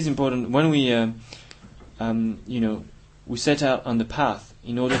is important when we we set out on the path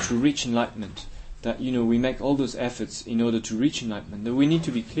in order to reach enlightenment. That we make all those efforts in order to reach enlightenment. That we need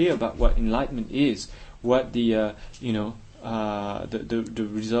to be clear about what enlightenment is, what the the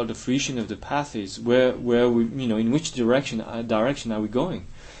result of fruition of the path is, where we in which direction are we going.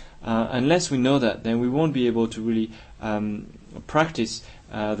 Unless we know that, then we won't be able to really practice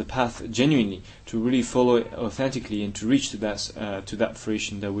the path genuinely, to really follow it authentically, and to reach to that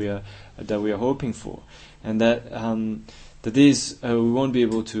fruition that we are hoping for, and that is we won't be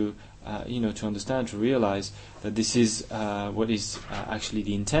able to to understand, to realize that this is what is actually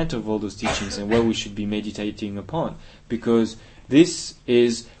the intent of all those teachings and what we should be meditating upon, because this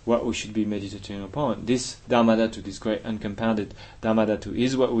is what we should be meditating upon. This Dharmadhatu, this great uncompounded Dharmadhatu,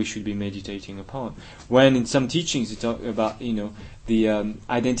 is what we should be meditating upon. When in some teachings you talk about the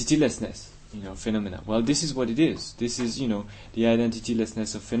identitylessness phenomena. Well, this is what it is. This is the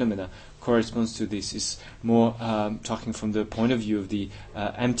identitylessness of phenomena corresponds to this. Is more talking from the point of view of the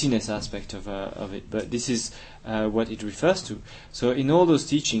emptiness aspect of it. But this is what it refers to. So in all those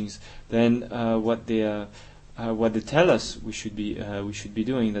teachings, then what they tell us we should be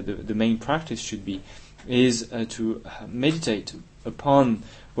doing, that the main practice should be, is to meditate upon.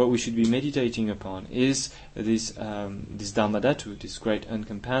 What we should be meditating upon is this Dharmadhatu, this great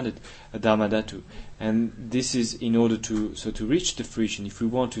uncompounded Dharmadhatu, and this is in order to reach the fruition. If we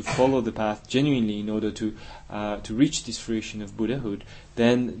want to follow the path genuinely in order to reach this fruition of Buddhahood,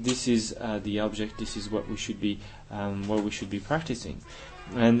 then this is the object. This is what we should be practicing,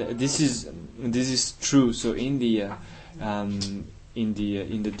 and this is true. So in the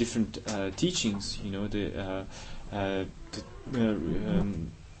different teachings,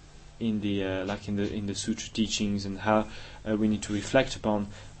 in the sutra teachings, and how we need to reflect upon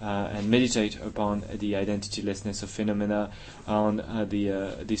and meditate upon the identitylessness of phenomena, on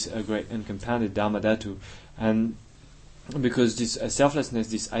this great uncompounded Dharmadhatu, and because this selflessness,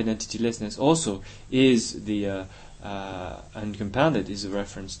 this identitylessness, also is the uncompounded, is a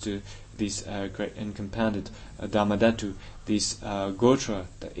reference to this great uncompounded Dharmadhatu, this gotra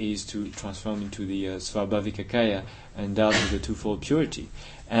that is to transform into the Svabhavika Kaya, endowed with the twofold purity.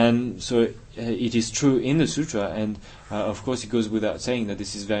 And so it is true in the sutra, and of course it goes without saying that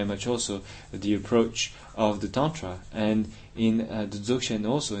this is very much also the approach of the Tantra. And in the Dzogchen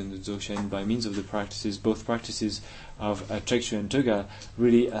also, in the Dzogchen, by means of the practices, both practices of Trekchö and Tögal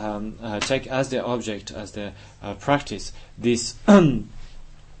really take as their object, as their practice, this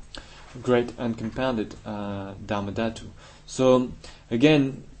great uncompounded Dharmadhatu. So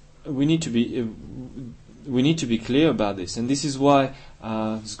again, we need to be clear about this, and this is why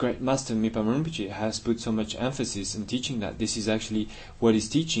this great master Mipham Rinpoche has put so much emphasis in teaching that this is actually what he's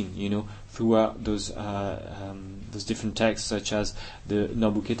teaching, throughout those different texts, such as the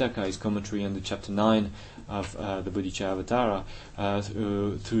Nobuketaka, his commentary on the chapter 9 of the Bodhisattva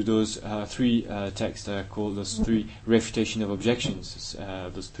through those three texts that are called those three refutation of objections,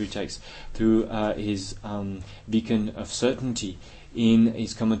 those three texts, through his beacon of certainty in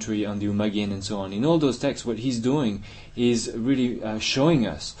his commentary on the Umagien and so on. In all those texts, what he's doing is really showing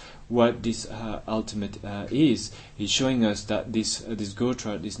us what this ultimate is. He's showing us that this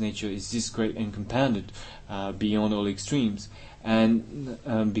gotra, this nature, is this great and compounded beyond all extremes. And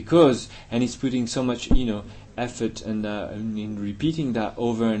he's putting so much effort and in repeating that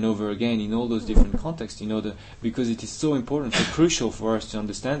over and over again in all those different contexts, because it is so important, so crucial for us to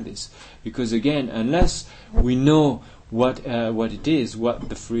understand this. Because again, unless we know what it is, what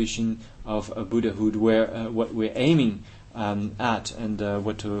the fruition of Buddhahood, what we're aiming at, and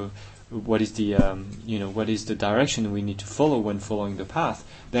what is the direction we need to follow when following the path,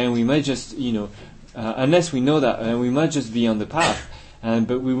 then we might just unless we know that, we might just be on the path,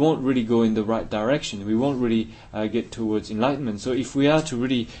 but we won't really go in the right direction. We won't really get towards enlightenment. So if we are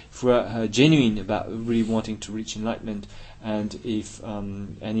genuine about really wanting to reach enlightenment, and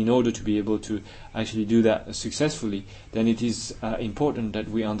in order to be able to actually do that successfully, then it is important that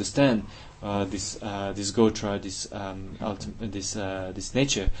we understand this gotra, this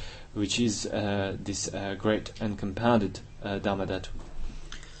nature, which is this great and compounded Dharmadhatu.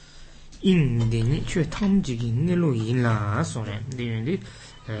 인데니 최 탐지기 내로 인라 소래 되는데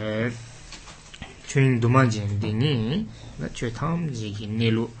최인 도만진데니 최 탐지기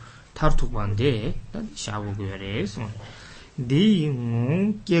내로 타르투반데 샤부고래 소 디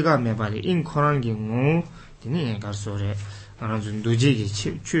งู깨가 매발이 인코란기งู되니 가소래 아나준 도지기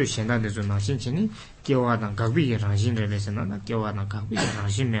최 현단에서 나신치니 깨와당 각비게 라신레레서나 깨와당 각비게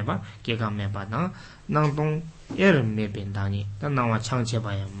라신 매바 깨가 매바나 낭동 에르 매빈다니 나와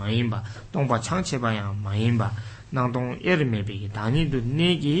창체바야 마인바 동바 창체바야 마인바 낭동 에르 매비 다니도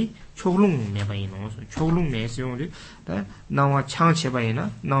내기 초글롱 매바이노 초글롱 매스용리 나와 창체바이나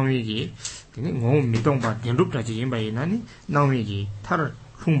나위기 되니 고 미동바 된룹다지 임바이나니 나위기 타를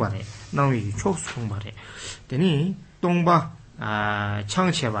흉바래 나위기 초스 흉바래 되니 동바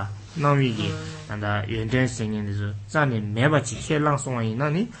창체바 나위기 난다 연된 생인데서 자네 매바지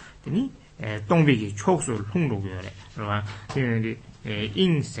켈랑송이나니 되니 동백이 촉수를 홍로교래. 그러나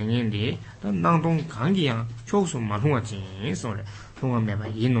인 생인데 낭동 강기양 촉수 만홍아진 소래. 동안매바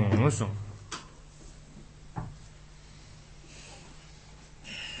이노소.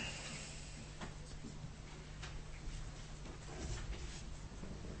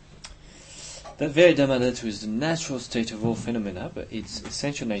 That very Dharmadhatu is the natural state of all phenomena, but its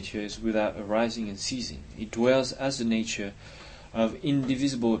essential nature is without arising and ceasing. It dwells as the nature of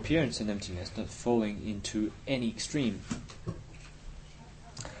indivisible appearance and emptiness, not falling into any extreme.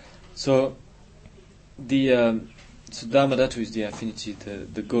 So, Dharmadhatu is the affinity,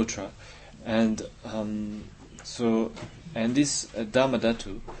 the gotra, and this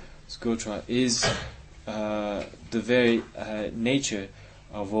Dharmadhatu, this gotra, is the very nature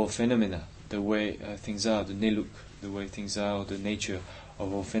of all phenomena, the way things are, the neluk, the way things are, or the nature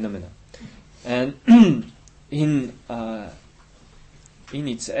of all phenomena, and in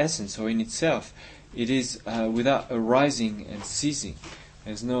its essence or in itself, it is without arising and ceasing.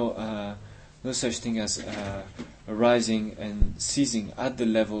 There's no such thing as arising and ceasing at the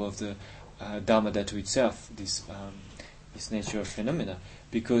level of the Dharmadhatu itself, this nature of phenomena,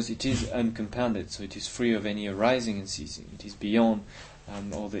 because it is uncompounded, so it is free of any arising and ceasing. It is beyond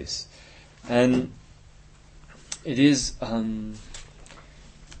all this. And it is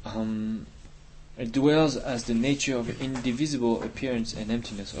it dwells as the nature of indivisible appearance and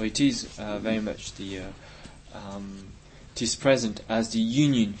emptiness, or it is very much it is present as the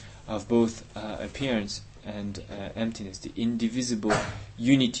union of both appearance and emptiness, the indivisible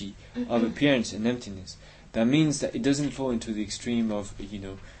unity of appearance and emptiness. that means that it doesn't fall into the extreme of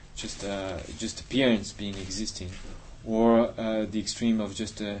just appearance being existing, or the extreme of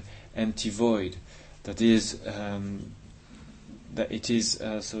just an empty void. That is that it is.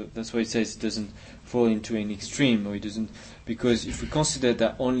 So that's why it says it doesn't fall into an extreme, or it doesn't, because if we consider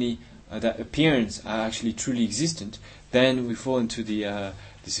that only that appearance are actually truly existent, then we fall into the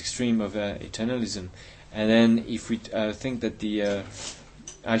this extreme of eternalism. And then if we think that the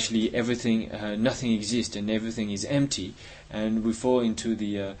actually everything, nothing exists and everything is empty, and we fall into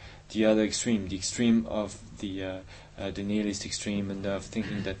the other extreme, the extreme of the nihilist extreme, and of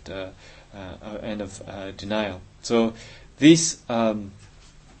thinking that and of denial. So this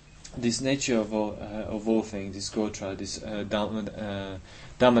this nature of all things, this Gotra, this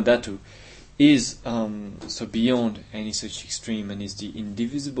Dharmadhatu, is so beyond any such extreme, and is the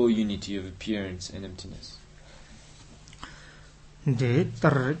indivisible unity of appearance and emptiness. De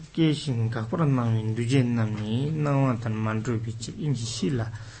tar keshin kakpara nangin duje namni nawa tan mandru bichi inji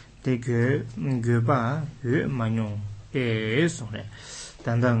shila de ba yu manyo e sore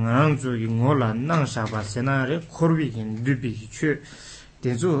tanda nganzu gi ngola nang shaba senare korbi gin dubi gi chö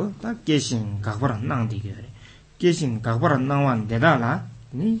dezo ta keshin kakpara nang de ge keshin kakpara nangwan dedala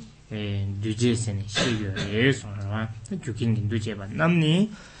ni duje sene shigyo e sore jukin gin duje ba namni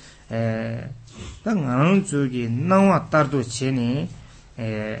다 ngāng zhūgi nāngwā tārdu chēni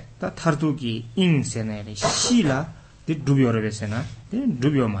다 tārdugi ing sēne shī la di dhūbyo rābe sēna di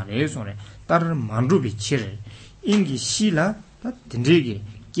dhūbyo mā rē sōne tār māndrūbi chēre ingi shī la 다 dindrīgi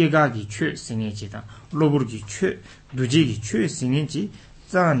kēgāgi chē sēngi chī tā lōburgi chē dhūjīgi chē sēngi chī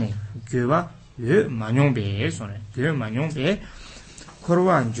zāne gyōba yō mānyōngbē sōne gyō mānyōngbē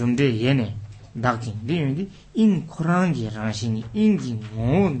korwa jumde yēne dākin di yundi ing korangi rāngshini ingi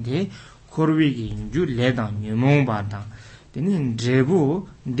ngōnde korwigi ju ledang nyumong badang teni drebu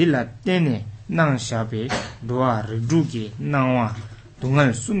dila tene nang shabe doa ridrugi nangwa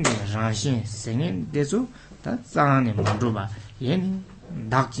dungal sungi rangshin sengen desu ta tsangane mandruba yeni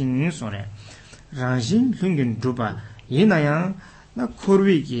dakjin sore rangshin lungin druba yenayang na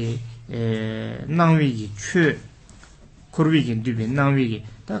korwigi nangwigi chö korwigi dubi nangwigi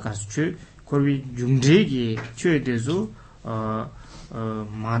ta kasu chö korwi jungdregi chö desu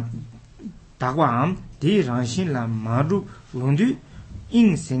다과암 디 랑신라 마루 론두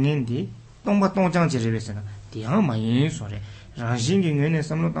잉 생엔디 동바 동장 지르베스나 디양 마인 소레 랑신기 뇌네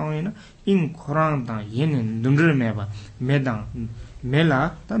삼로 땅에나 잉 코랑다 얘는 눈을 매봐 매당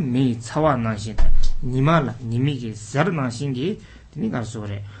매라 다미 차와 나신다 니마라 니미기 자르나신기 디니가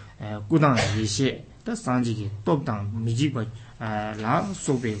소레 꾸당 예시 다 산지기 똑당 미지바 라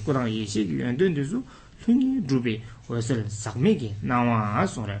소베 꾸당 예시 연된데수 흔히 루비 wasal sakmegi nawa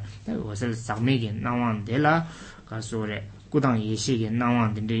sore wasal sakmegi nawa dela ka sore kudang yeshige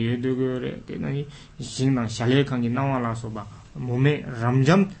nawa de yodogore de nani jingdang shale kangi nawa la soba 몸에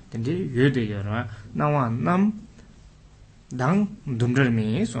ramjam de yodogora nawa nam dang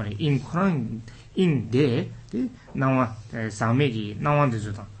dumrme sore in khurang in de nawa sakmegi nawa de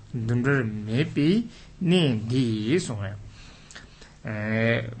zuda dumrme pi ne di sore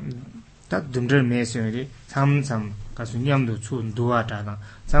다 dumrme sore samsam 가수 냠도 추 도와다다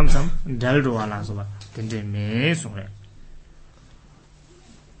삼삼 달도 알아서 봐 근데 매송래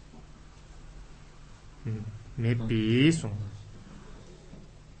매비송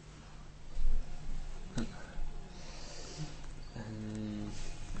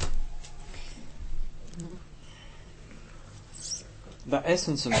The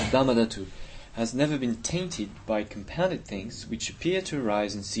essence of the Dharmadhatu has never been tainted by compounded things which appear to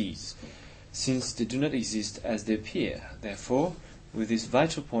arise and cease, since they do not exist as they appear. Therefore, with this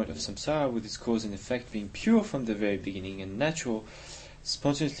vital point of samsara, with its cause and effect being pure from the very beginning, and natural,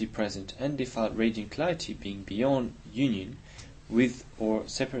 spontaneously present, undefiled radiant clarity being beyond union with or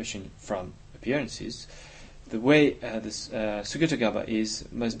separation from appearances, the way this Sugatagaba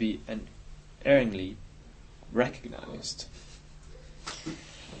must be unerringly recognized.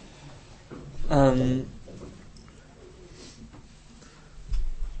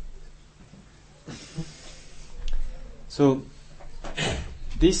 So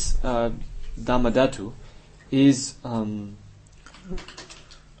this Dharmadhatu is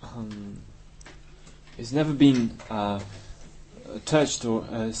never been touched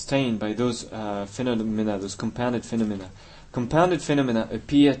or stained by those phenomena, those compounded phenomena. Compounded phenomena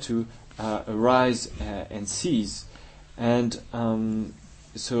appear to arise and cease, and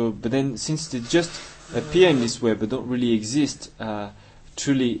but then since they just appear in this way but don't really exist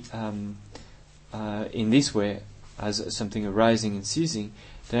truly in this way as something arising and ceasing,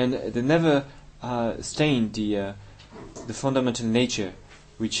 then they never stain the fundamental nature,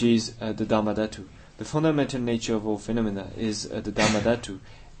 which is the Dharmadhatu. the fundamental nature of all phenomena is the Dharmadhatu,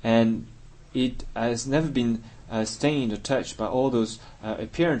 and it has never been stained or touched by all those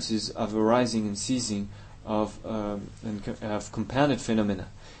appearances of arising and ceasing of compounded phenomena.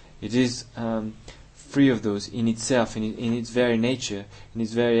 It is free of those in itself, in its very nature, in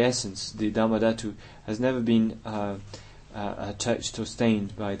its very essence. The Dharmadhatu has never been touched or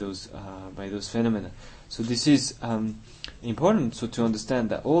stained by those phenomena. So this is important, so to understand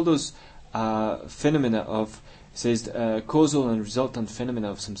that all those phenomena of, says, causal and resultant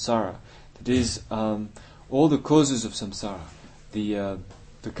phenomena of samsara, that is all the causes of samsara, the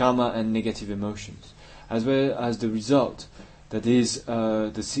karma and negative emotions, as well as the result, that is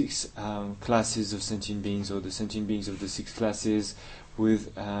the 6 classes of sentient beings, or the sentient beings of the 6 classes,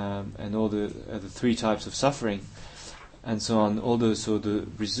 with and all the 3 types of suffering, and so on. All those, so the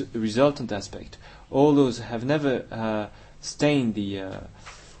resultant aspect, all those have never stained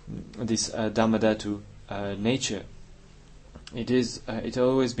this Dharmadhatu nature. It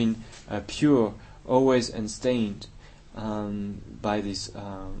always been pure, always unstained by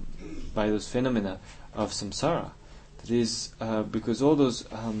those phenomena of samsara. That is because all those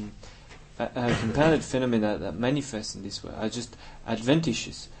compounded phenomena that manifest in this way are just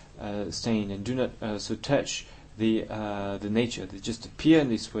adventitious, stained, and do not so touch the nature. They just appear in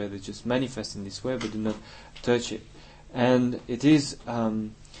this way, they just manifest in this way, but do not touch it. And it is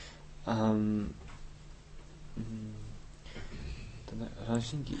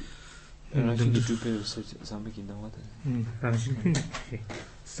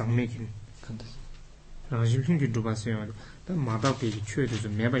Rangilungi Dubasio, the Madapi Church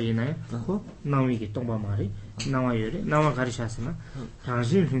of Mebayina, Nawi Tomba Mari, Nawa Yuri, Nawa Karishasana,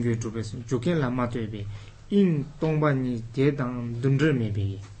 Rangilungi Dubas, Jukela Matebe, in Tombani, Dedan, Dundre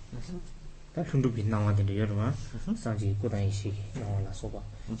maybe. That should be now in the Yorma, Sanji Kodaishi, Nawa Soba,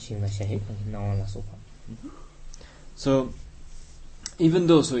 Shina Shahi, Nawa Soba. So, even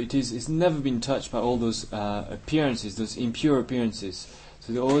though it's never been touched by all those appearances, those impure appearances.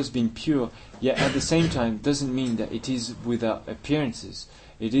 So they've always been pure, yet at the same time doesn't mean that it is without appearances.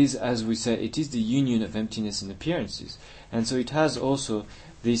 It is, as we said, it is the union of emptiness and appearances. And so it has also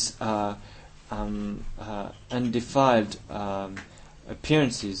this undefiled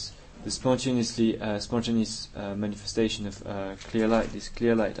appearances, the spontaneous manifestation of clear light, this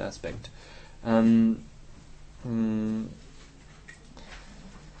clear light aspect. What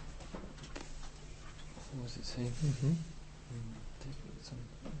was it saying?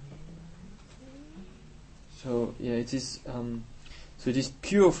 So yeah, it is. So it is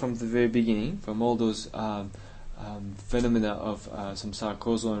pure from the very beginning, from all those phenomena of samsara,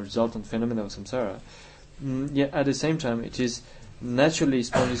 causal and resultant phenomena of samsara. Yet at the same time, it is naturally,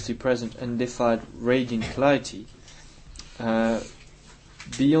 spontaneously present and defiled, radiant clarity,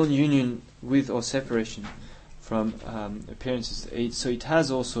 beyond union with or separation from appearances. So it has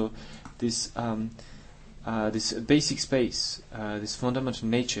also this this basic space, this fundamental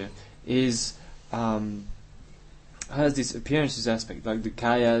nature is. Has this appearances aspect, like the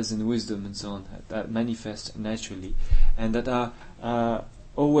kayas and wisdom and so on, that manifest naturally, and that are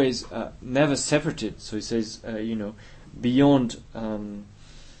always never separated. So he says, beyond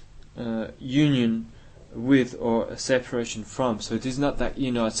union with or a separation from. So it is not that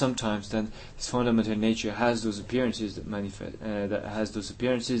sometimes then this fundamental nature has those appearances that manifest, that has those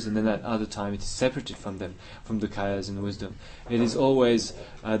appearances, and then at other time it is separated from them, from the kayas and wisdom. It is always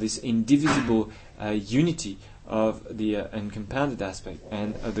this indivisible unity of the uncompounded aspect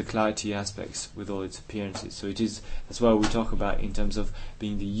and of the clarity aspects with all its appearances. So that's why we talk about in terms of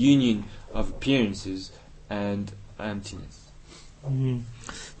being the union of appearances and emptiness.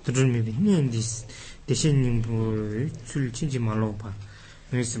 This 대신님부 술 친지 말로봐.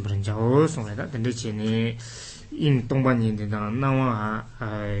 그래서 브런자오 송에다 근데체네 인 동반인데다 나와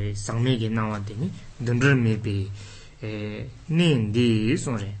상메게 나와더니 든르메비 닌디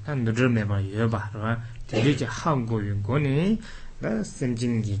송레 한 든르메바 여바라 대리지 하고 윤고네 다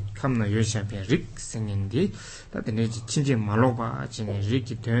생진기 감나 요샤베 릭 생인디 다 데네지 친지 말로봐 진에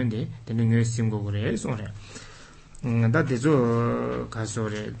릭이 되는데 되는 거 심고 그래 송레 다 대조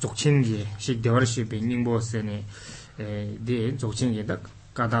가서래 족친기 식대월시 빙닝보스네 데 족친기 다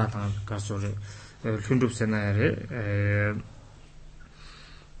가다당 가서래 춘룹세나야래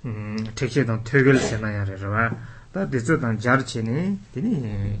택시당 퇴글 세나야래라 다 대조당 자르치네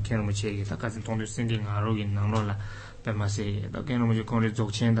되니 걔는 다 가진 돈도 생긴 하로긴 나로라 배마세 다 걔는 거리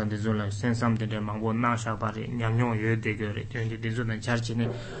족친단 대조라 센삼데 망고 나샤바리 냥용 여대거래 되니 대조당 자르치네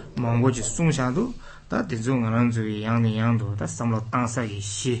망고지 숭샤도 다 대중은 안주의 양도 다 삼로 땅사기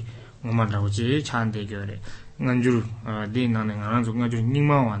시 뭐만라고지 찬대교래 nganjur di nane ngaranzo nganjur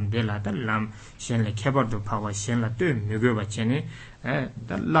ningma wan de la ta lam shen le khebar do phawa shen la to myogo ba chene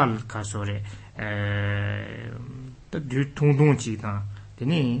ta lal ka sore ta du tung tung chi ta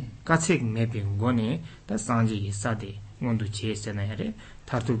deni kachek mepe ngone ta sanji gi sade ngondu che sena yare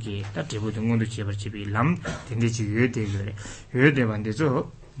tartuki ta tibu de ngondu che bar chibi lam dende chi yode bande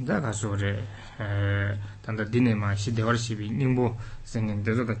zo da ka sore tanda dine ma shi dewar shibi ningbo sengen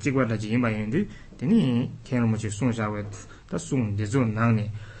dezo da chigwa da ji imba yende deni keno mo chi sung shawe ta sung dezo nang ne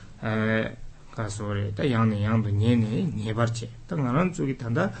ka sore ta yang ne yang do nye ne nye bar che ta ngaran tsugi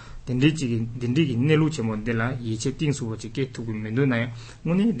tanda dende gi nelu che mo de la yi che ting su bo che ke tu gu mendo na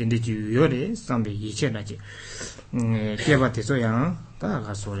ngone dende ji yore sambe yi che na che ke ba te so yang ta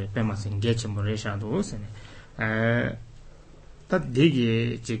ka sore pe ma sing ge che mo re sha do se ne ta de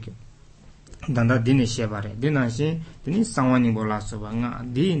ge danda dine shebare dinanshi dini sangwani bola soba nga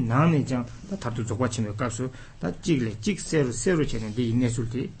di nangni jang ta tatu zokwa chime kapsu ta chikle chik seru chene di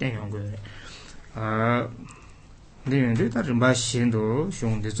nesulti tenyongo yore dine ta rinpa shendo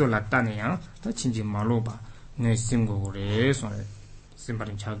shiong dezo la tani yang ta chinji malo ba ne simgo gore son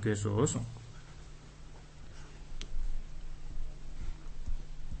simbarin chakyo so son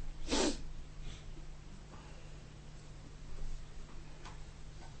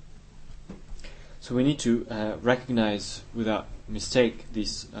So we need to recognize without mistake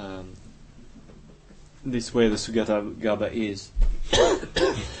this this way the Sugata Gaba is,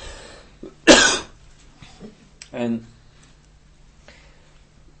 and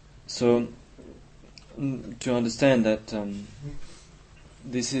so to understand that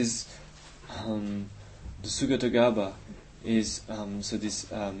this is the Sugata Gaba is so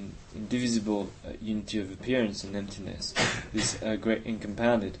this indivisible unity of appearance and emptiness, this great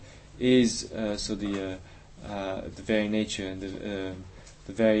incompounded. Is so the very nature and the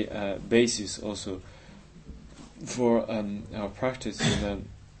very basis also for our practice, and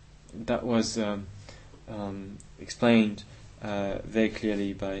that was explained very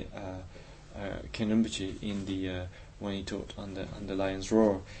clearly by Ken Rinpoche in the when he taught on the Lion's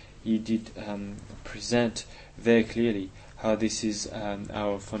Roar. He did present very clearly how this is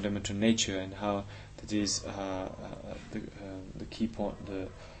our fundamental nature and how that is the key point, the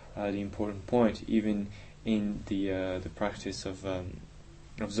important point, even in the practice of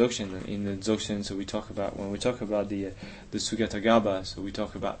Dzogchen. In the Dzogchen, so when we talk about the Sugata Gaba, so we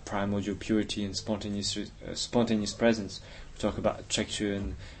talk about primordial purity and spontaneous presence. We talk about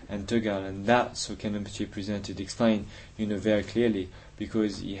Chekchu and Tögal, and that so Ken Rinpoche explained, very clearly,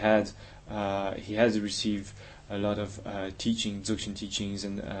 because he has received a lot of Dzogchen teachings,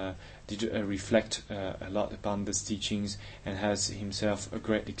 and did reflect a lot upon these teachings, and has himself a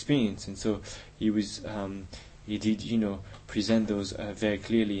great experience, and so he did present those very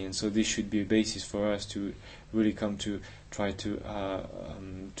clearly, and so this should be a basis for us to really come to try to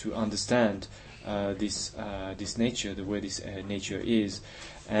understand this nature, the way this nature is,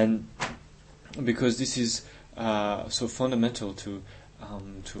 and because this is so fundamental to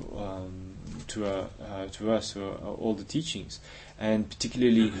us, all the teachings, and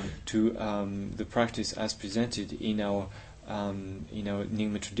particularly to the practice as presented in our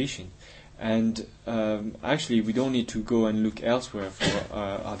Nyingma tradition. And actually, we don't need to go and look elsewhere for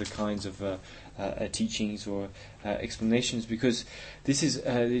other kinds of teachings or explanations, because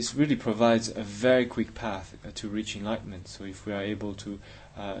this really provides a very quick path to reach enlightenment. So if we are able to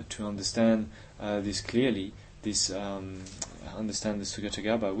understand this clearly, understand the Sugata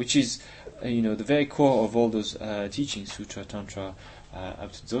Gaba, which is the very core of all those teachings, Sutra, Tantra,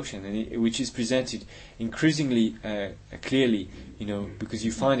 up to Dzogchen, and which is presented increasingly clearly, because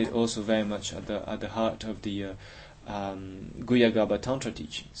you find it also very much at the heart of the Guya Gaba Tantra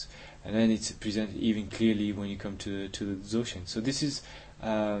teachings, and then it's presented even clearly when you come to the Dzogchen. So this is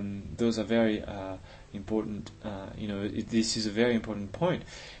those are very important. This is a very important point,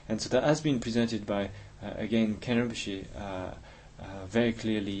 and so that has been presented by again Ken Rinpoche very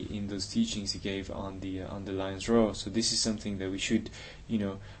clearly in those teachings he gave on the Lion's Roar. So this is something that we should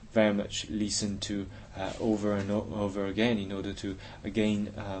very much listen to over and over again in order to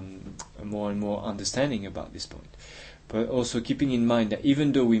gain more and more understanding about this point. But also keeping in mind that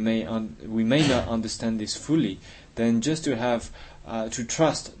even though we may not understand this fully, then just to have to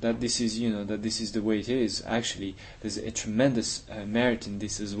trust that this is the way it is. Actually, there's a tremendous merit in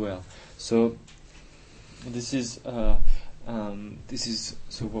this as well. So this is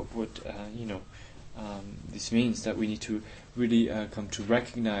so what this means, that we need to really come to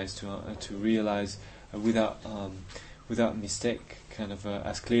recognize, to realize without mistake, kind of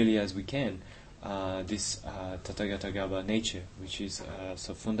as clearly as we can, this Tathagata Gaba nature, which is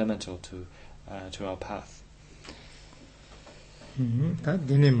so fundamental to our path. 다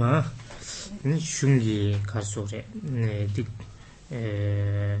되네마 슝기 가소래 네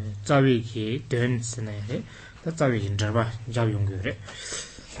자위기 된스네 다 자위인 잡아 잡용거래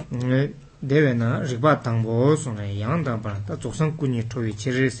대회나 리바 당보 손에 양당바 다 족상꾼이 토위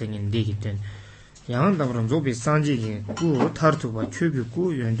지를 생긴 되기 된 양당으로 조비 산지기 구 타르투바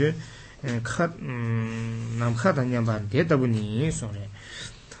추비구 연데 카 남카다냐바 대다분이 손에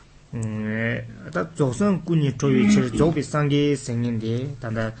다 족상꾼이 토위 지를 조비 산기 생긴데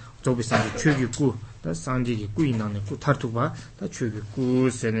단다 조비 산기 추비구 다 산지기 구이나네 구 타르투바 다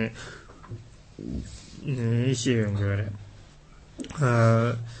추비구 세네 시행거래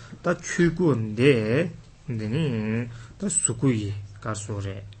다 추구인데 근데니 다 수구이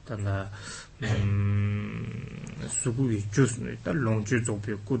가소래 단다 수구이 주스 다 롱주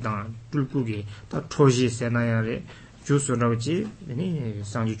조비 구당 불구기 다 초시 세나야래 주스라지 아니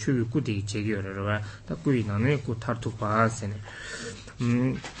상주 추구 구디 제기어라 다 구이나네 구 타르투바 세네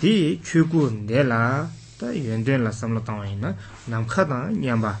디 추구인데라 다 연된라 삼라당이나 남카다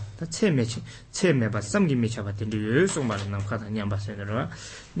냠바 다 체메바 삼기미차바 된리 송말 남카다 냠바 세더라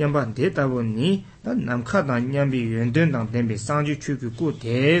냠바 데다보니 다 남카다 냠비 연된당 된비 상주 추구구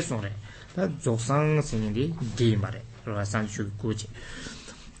대송래 다 족상 생인디 디 말에 그러나 상주 추구구지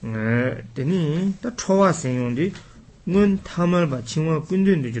되니 다 초와 생용디 문 탐을바 칭와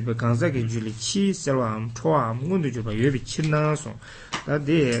군든도 좀 강사게 줄이 치 셀람 초와 문도 좀 예비 친나서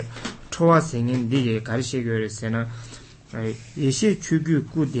다데 초와 생인 디게 가르치교에서나 예시 주규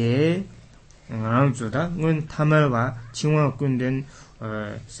구대 안주다 문 탐을바 칭와 군든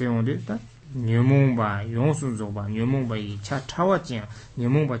세용들다 녀몽바 용수조바 녀몽바 이차 차와지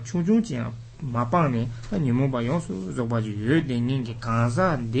녀몽바 충중지 마방네 녀몽바 용수조바지 여den인게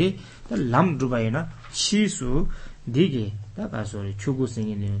강사데 람두바이나 시수 디게 다가소리 추구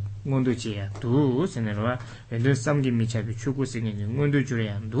생기는 원도 지야 두 세네로와 웬도 삼기 미차비 추구 생기는 원도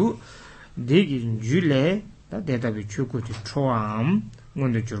줄이야 두 디게 줄레 다 대답이 추구 초암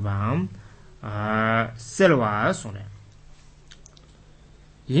원도 줄밤 셀와 소네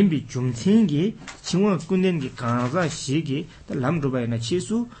임비 중생기 칭원 끝낸 게 강사 시기 다 람두바이나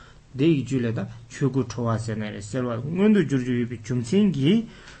치수 디게 줄레다 추구 초와세네 셀와 원도 줄주비 중생기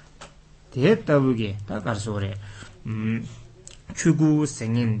대답게 다가소래 추구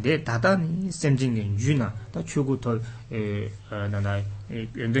생인데 다다니 샘징된 유나 다 추구 더 나나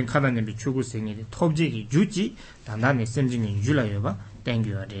연된 카다님이 추구 생인데 톱지기 유지 다다니 샘징된 유라여봐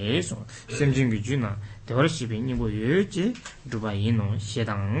땡겨래서 샘징기 유나 대월시비 이거 유지 두바이노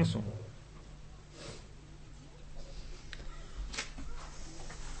시당소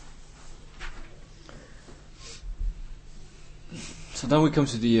So now we come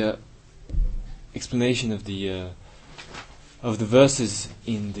to the explanation of the verses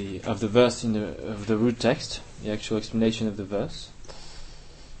in the root text, the actual explanation of the verse.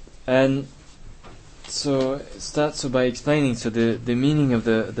 And so it starts by explaining the meaning of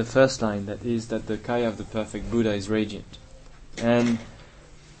the first line, that is that the kaya of the perfect Buddha is radiant. And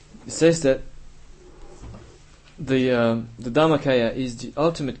it says that the Dharmakaya is the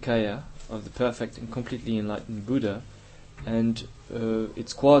ultimate kaya of the perfect and completely enlightened Buddha, and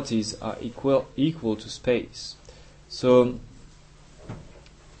its qualities are equal to space. So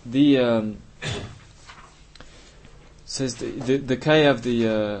the says the kaya of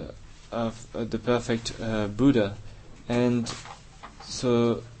the perfect Buddha, and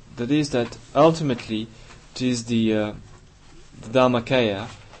so that is that ultimately it is the Dharmakaya,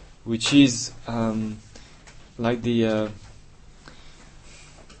 which is like the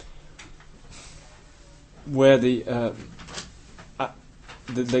where the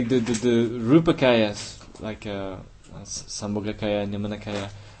Rupakayas, like Sambhogakaya, Nimanakaya,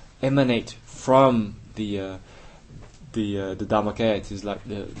 emanate from the Dharmakaya. It is like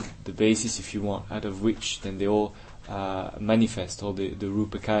the basis, if you want, out of which then they all manifest. All the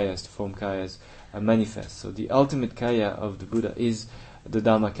Rupakayas, the form kayas, manifest. So the ultimate kaya of the Buddha is the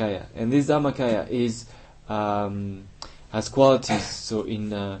Dharmakaya, and this Dharmakaya is has qualities. So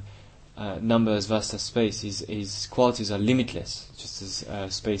in number as vast as space, his qualities are limitless, just as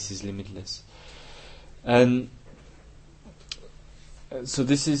space is limitless. And so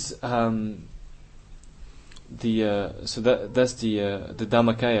this is that's the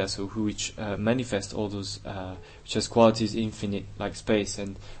Dharmakaya, so which manifest all those which has qualities infinite like space,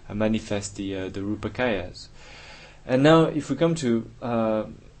 and manifest the Rupakayas. And now if we come to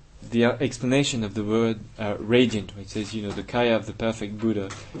the explanation of the word radiant, which says, the kaya of the perfect Buddha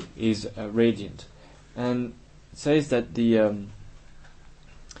is radiant. And it says that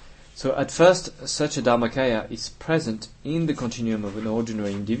so at first such a Dharmakaya is present in the continuum of an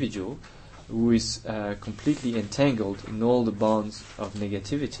ordinary individual, who is completely entangled in all the bonds of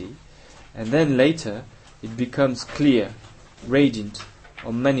negativity, and then later it becomes clear, radiant,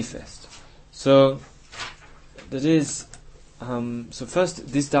 or manifest. So that is so first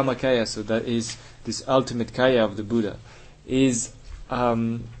this Dharmakaya, so that is this ultimate kaya of the Buddha, is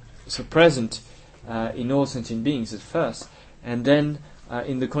so present in all sentient beings at first, and then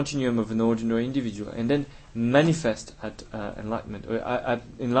in the continuum of an ordinary individual, and then manifest at enlightenment. Or at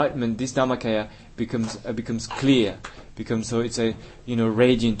enlightenment, this Dharmakaya becomes clear, so it's a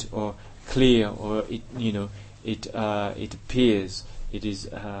radiant or clear, or it appears. It is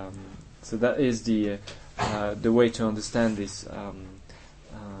so that is the way to understand this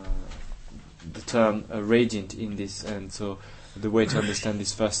the term radiant in this, and so the way to understand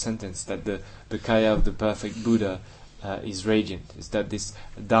this first sentence, that the kaya of the perfect Buddha is radiant, is that this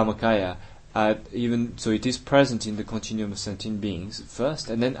Dharmakaya, even so it is present in the continuum of sentient beings first,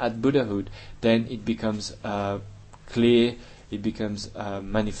 and then at Buddhahood, then it becomes clear, it becomes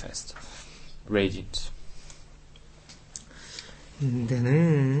manifest, radiant.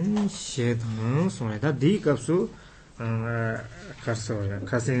 Then shedan soneda di kapsu karso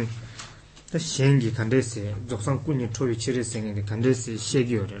kasin the shengi kandese joksan kunni tobi chire sengende kandese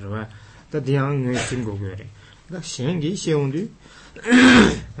shegiyore rwa da diang ngue simgo gore da shengi sheondi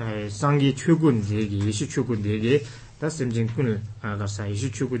상기 최군 대기 이시 최군 대기 다 심진군을 가서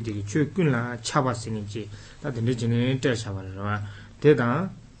이시 최군 대기 최군라 차바생인지 다 된지네 때샤발라 대다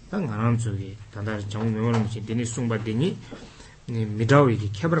당하는 쪽이 다다 정명을 무시 되니 숭바되니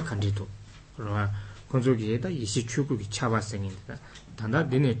미다위기 캐버를 간지도 그러나 건조기에다 이시 최군이 차바생인다 단다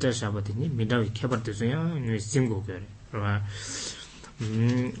되니 때샤바되니 미다위 캐버 되서야 뇌 심고거래 그러나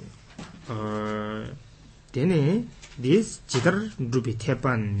되네 this jidar drubi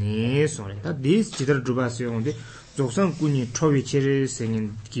tepan ne sore da this jidar drubasyo onde joksan kunni chowi chere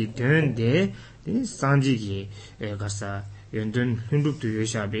sengin ki dende sanji gi gasa yondun hunduk tu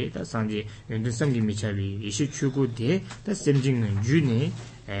yoshabe da sanji yondun samgi michabi ishi chugo de da semjing ju ne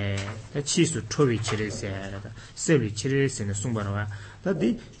da chisu chowi chere se da sebi chere se ne sungbarwa da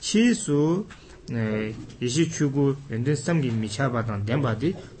di chisu ishi chugo yondun samgi michaba dan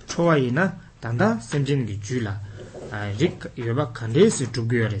dembadi chowaina danda semjing gi jula rik yoba kandesi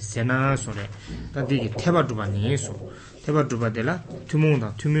duguyore sena sore tadigi teba duba niyesu teba duba dela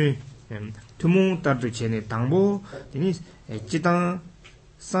tumungda tumung tardu chene tangbo dini jitang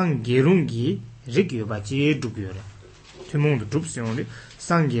sang gerungi rik yoba je duguyore tumungda dubsiyonde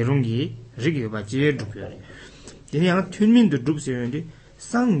sang gerungi rik yoba je duguyore dini yang tunmindu dubsiyonde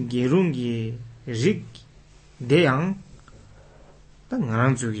sang gerungi rik deyang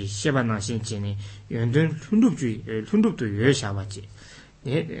ngānsugi sheba nāshin chini yondun hlundubdu yoyoshabati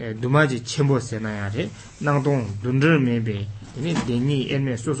dumaji chenpo senayare nangdong dundar mebe deni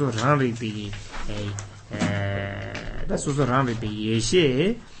elme soso rangribi da soso rangribi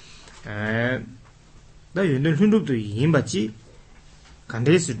yeshe da yondun hlundubdu yinbachi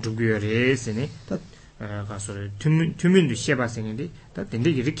kandesi duguyore sene da 가서 투민도 sheba senende da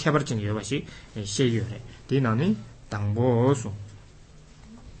dendegi rik khebarchin yobashi sheyore di nani 당보소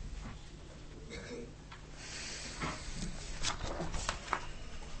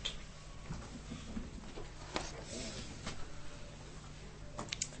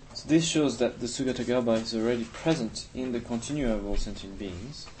This shows that the Sugatagarbha is already present in the continuum of all sentient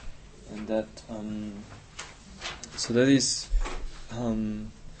beings, and that so that is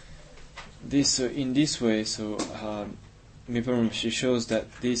this in this way. So Mipham shows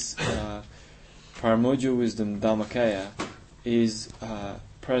that this primordial wisdom Dharmakaya is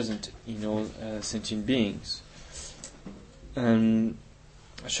present in all sentient beings, and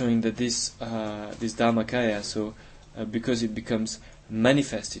showing that this Dharmakaya, so because it becomes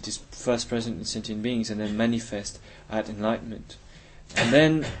manifest, it is first present in sentient beings and then manifest at enlightenment, and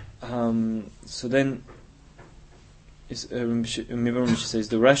then so then Mipham says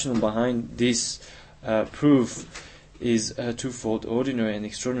the rationale behind this proof is twofold: ordinary and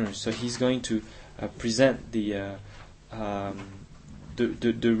extraordinary. So he's going to present the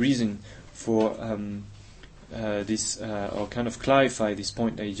reason for this, or kind of clarify this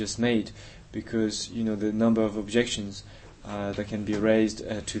point that he just made, because the number of objections that can be raised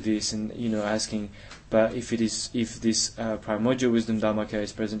to this, and asking, but if this primordial wisdom Dharmakaya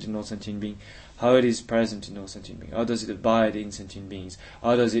is present in all sentient beings, how it is present in all sentient beings? How does it abide in sentient beings?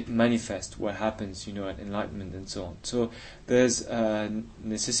 How does it manifest? What happens, at enlightenment and so on? So there's a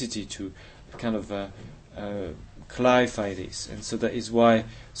necessity to kind of clarify this, and so that is why.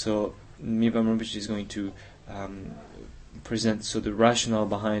 So Mipham Rinpoche is going to present the rationale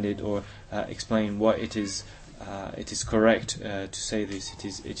behind it, or explain what it is. It is correct to say this.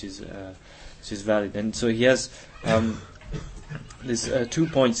 It is which is valid. And so he has these 2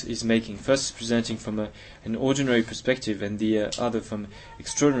 points he's making. First, presenting from an ordinary perspective, and the other from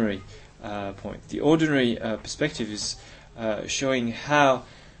extraordinary point. The ordinary perspective is showing how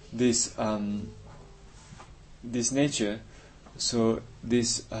this nature, so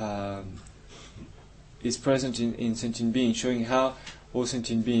this is present in sentient beings, showing how all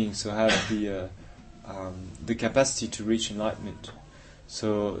sentient beings so have the capacity to reach enlightenment.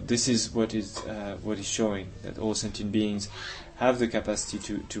 So this is what is showing, that all sentient beings have the capacity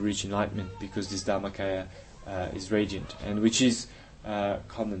to reach enlightenment, because this Dharmakaya is radiant, and which is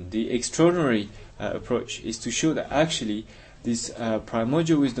common. The extraordinary approach is to show that actually this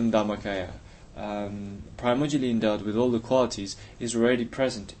primordial wisdom Dharmakaya, primordially endowed with all the qualities, is already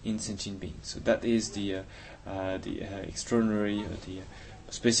present in sentient beings. So that is the extraordinary, the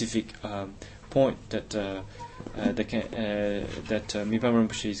specific point that Mipham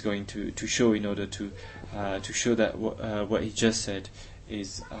Rinpoche is going to show, in order to show that what he just said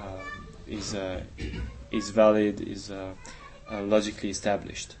is valid, is logically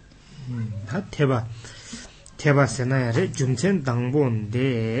established. Teba senayare jumchen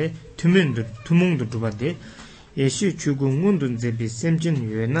dangbonde tumungdu dubade yeshi chugungundun zebi semjin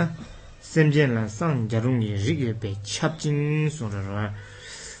yuena semjen la sang jarungi rigebe chapjin sonara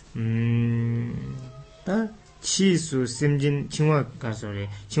ta chisu semjin chingwa kasore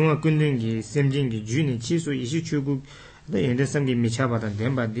chingwa kundungi semjingi juni chisu yeshi chugu da yende samgi michabadan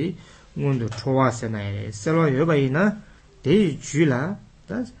dembadi ngundu chowa senayare selwa yobayina dei jula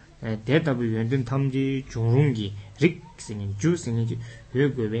ta 대답을 연든 탐지 중rungi 릭 생긴 주 생긴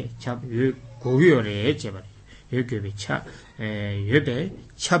여괴배 찹 고유열에 제발 여괴배 차 여배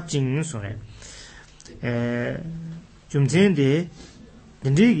찹징 소래 좀 전에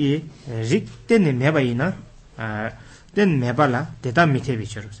근데기 릭 때문에 매바이나 된 매발라 대답 밑에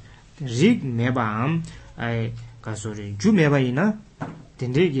비춰서 릭 매밤 가소리 주 매바이나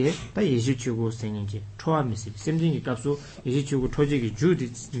된데게 다 예시주고 생긴지 초함이시 샘진기 값수 예시주고 토지기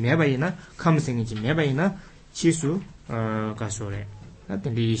주디 매바이나 감생인지 매바이나 치수 가소래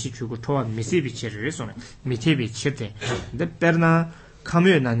근데 예시주고 초함 미시비치를 손에 미테비 치때 근데 베르나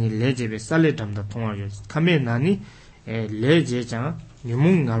카메나니 레제베 살레담다 통하죠 카메나니 레제자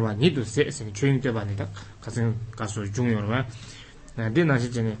유문가와 니도 세세 조용되바니다 가서 중요로가 근데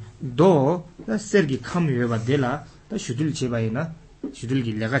나시전에 도 세르기 카메여바 데라 다 슈들 제바이나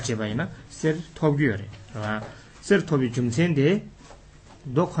시들기 내가 제바이나 셀 톱규어래. 셀 톱이 좀 센데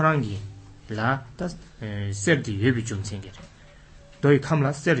녹화랑기 라다 셀디 예비 좀 생겨래. 너희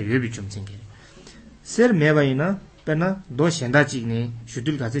감라 셀 예비 좀 생겨래. 셀 매바이나 빼나 도 현다지네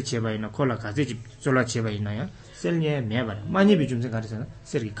시들 가서 제바이나 콜라 가서 집 졸라 제바이나야 셀예 매바라. 많이 비좀 생각하잖아.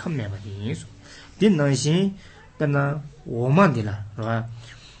 셀이 컴 매바니. 딘난신 빼나 5만 되라.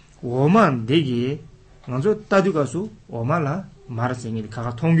 5만 되기 먼저 따주 가서 5만라 마르생이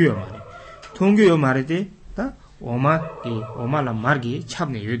가가 통교요 말이 통교요 말에데 다 오마라 마르기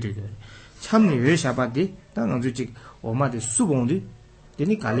참네 요되게 참네 요 샤바디 다 먼저직 오마데 수봉디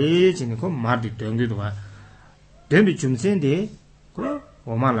되니 갈레지니 거 마르디 덩기도 와 덤비 줌센데 그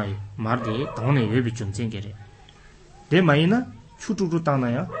오마라 마르디 동네 요비 줌센게래 데 마이나 추투루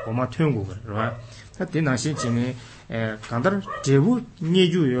땅나야 오마 퇴용고 그러와 다 되나신 지네 간다 제부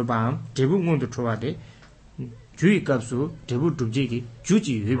니주요 밤 제부 문도 좋아데 주의 값수 대부 두지기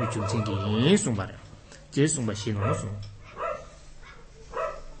주지 회비 좀 생기 송바라 제 송바 신호소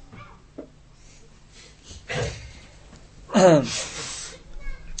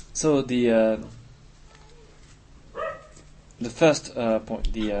So the first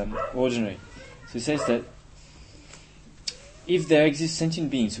point, the ordinary. So it says that if there exist sentient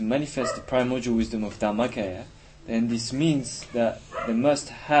beings who manifest the primordial wisdom of Dharmakaya, then this means that they must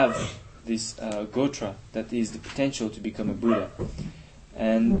have this gotra, that is the potential to become a Buddha.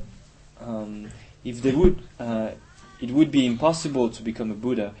 And if they would, it would be impossible to become a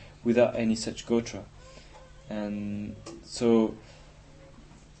Buddha without any such gotra. And so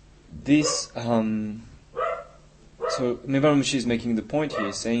this, so Mipham Rinpoche is making the point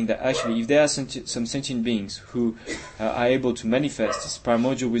here, saying that actually if there are some sentient beings who are able to manifest this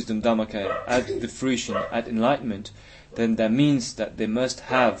primordial wisdom Dharmakaya at the fruition, at enlightenment, then that means that they must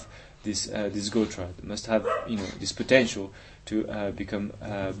have this gotra, they must have this potential to become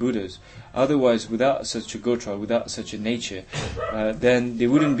Buddhas. Otherwise, without such a gotra, without such a nature, then they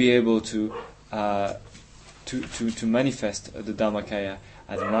wouldn't be able to manifest the Dharmakaya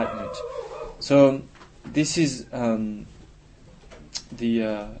at enlightenment. So this is what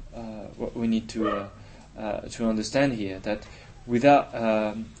we need to understand here, that without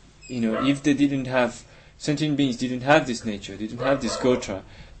if they didn't have, sentient beings didn't have this nature, didn't have this gotra,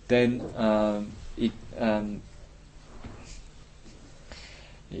 then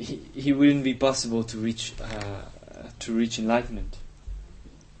he wouldn't be possible to reach enlightenment.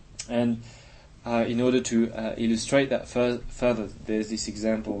 And in order to illustrate that further, there's this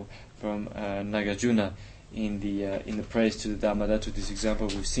example from Nagarjuna in the praise to the Dharmadhatu. This example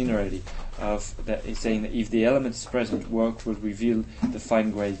we've seen already of that is saying that if the elements present work will reveal the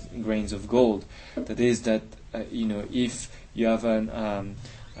fine grains of gold. That is that if you have an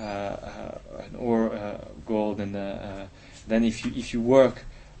ore gold and then if you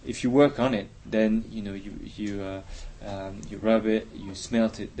work on it, then you rub it, you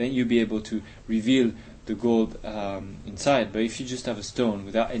smelt it, then you'll be able to reveal the gold inside. But if you just have a stone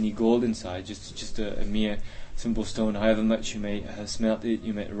without any gold inside, just a mere simple stone, however much you may smelt it,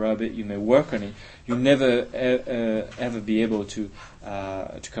 you may rub it, you may work on it, you'll never ever be able to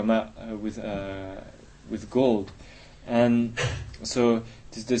come out with gold. And so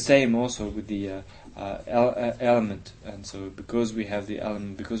it's the same also with the element. And so because we have the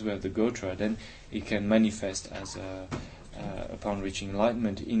element, because we have the Gotra, then it can manifest as upon reaching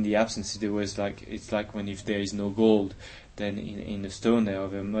enlightenment. In the absence, it's like when if there is no gold, then in the stone there,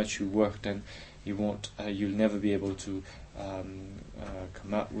 however much you work, then you'll never be able to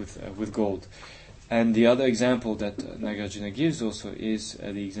come out with gold. And the other example that Nagarjuna gives also is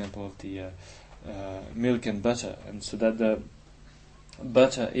the example of the milk and butter, and so that the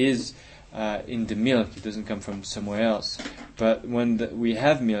butter is in the milk, it doesn't come from somewhere else. But when we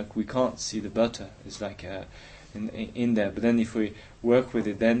have milk, we can't see the butter. It's like in there. But then if we work with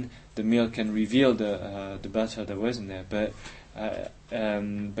it, then the milk can reveal the butter that was in there. But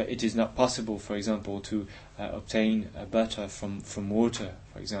it is not possible, for example, to obtain butter from water,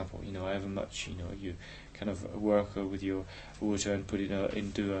 for example. However much you kind of work with your water and put it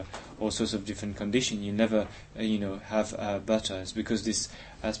into all sorts of different conditions, you never have butter. It's because this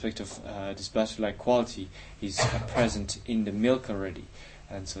aspect of this butter-like quality is present in the milk already,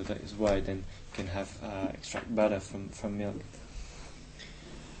 and so that is why then you can have extract butter from milk.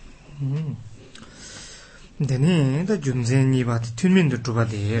 Dene da jumzeni ba tunmin de tuba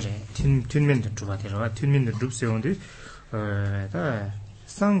de re tunmin de tuba de ra tunmin de dupse onde da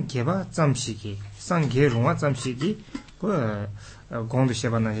상계바 잠시기 상계롱아 잠시기 그 공도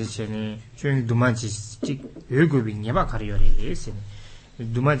쉐바나 해체니 좀 두마지 외급이 녀바 가려레스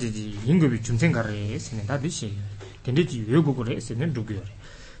두마지 임급이 좀 가려레스 다 되시 근데지 외국으로 해서는 누구요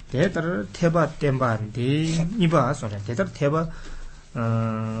대다를 태바 땜반데 이바 소리 대다 태바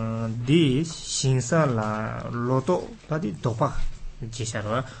디 신사라 로또 다디 도파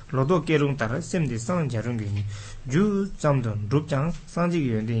지샤로 로도 깨롱 따라 셈디 상자롱기 주 잠던 룹장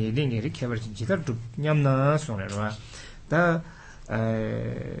상지기 연대 예딩이 개발진 지다 룹 냠나 소네로와 다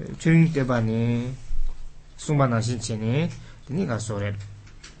주인 때반에 수만하신 전에 니가 소래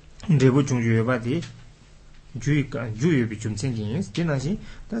내부 중주에 바디 주의비 좀 생긴 지나시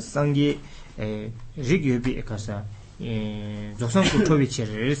다 상기 리규비 에카사 조선구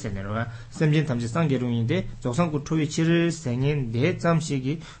토위치를 세네로와 샘진 탐지 상계롱인데 조선구 토위치를 생인 네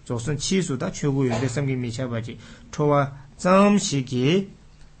잠시기 조선 치수다 최고연대 샘기 미차바지 초와 잠시기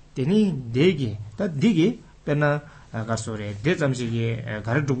되니 네개 다 네개 빼나 가소래 네 잠시기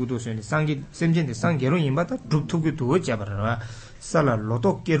가르두고도 세니 상기 샘진데 상계롱인 바다 룹투기도 잡아라 살라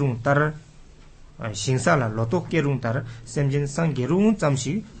로토케롱 따라 신살라 로토케롱 따라 샘진 상계롱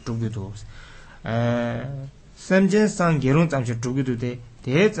잠시 두기도 샘진 상계롱 잠시 두기도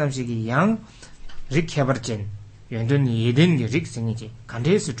대 잠시기 양 릭해버진 연돈 예된 게 릭생이지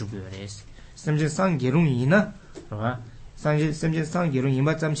간데스 두기요레스 샘진 상계롱이나 봐 샘진 상계롱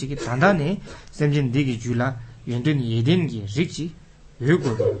이마 잠시기 단단해 샘진 되게 줄라 연돈 예된 게 릭지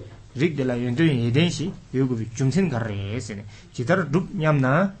요거 릭들라 연돈 예된시 요거비 중생 가레스네 지다르 룹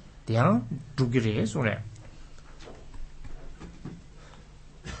냠나 대양 두기레 소래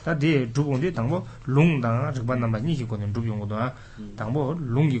다디 두본데 당보 롱당 저반나마 니기고는 두병고도 당보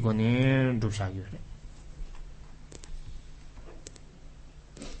롱기고는 두샤기래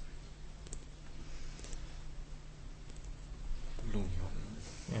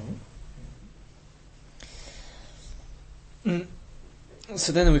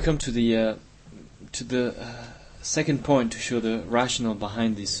So then we come to the second point to show the rationale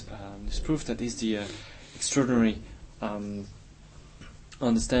behind this proof, that is the extraordinary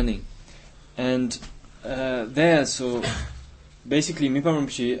understanding. And so basically Mipham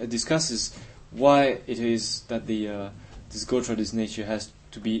Rinpoche discusses why it is that this Gotra, this nature, has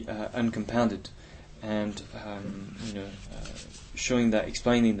to be uncompounded, and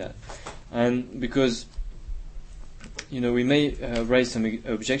explaining that, and because we may raise some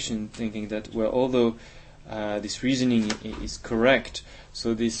objection, thinking that although this reasoning is correct.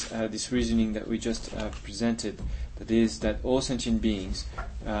 So this reasoning that we just presented, that is that all sentient beings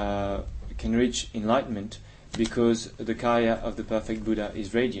can reach enlightenment because the kaya of the perfect Buddha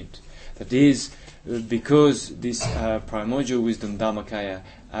is radiant. That is because this primordial wisdom Dharmakaya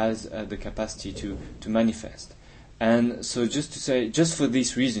has the capacity to manifest. And so just to say, just for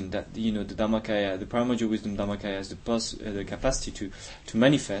this reason that the Dhammakaya, the primordial wisdom Dhammakaya has the capacity to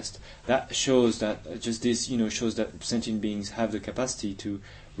manifest, that shows that shows that sentient beings have the capacity to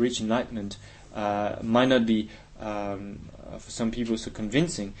reach enlightenment. Might not be for some people so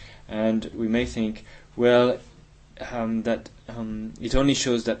convincing, and we may think, well, that it only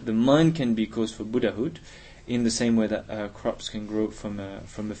shows that the mind can be cause for Buddhahood, in the same way that crops can grow from a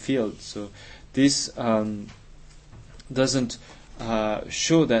field. So this doesn't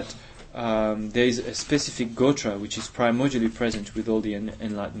show that there is a specific gotra which is primordially present with all the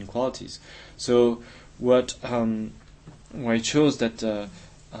enlightened qualities. So what it shows that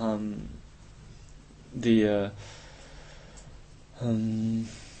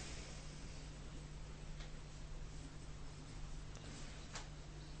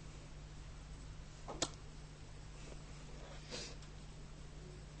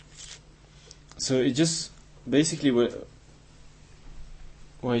so it just basically what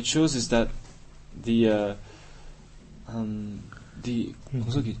it shows is that the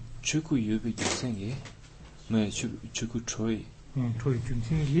무슨 주구 유비 생기 뭐 주구 troy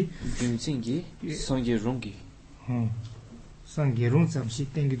중생기 성게 롱기 상게 롱 잠시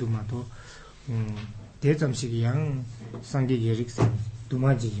땡기도 마도 대잠식이 양 상게 예릭생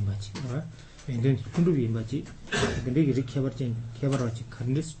두마지 맞지 근데 훈두비 맞지 근데 이렇게 개발하지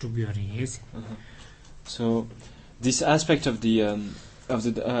컨디스 투비어리 So this aspect of the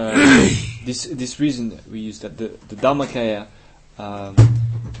this reason that we use, that the Dhammakaya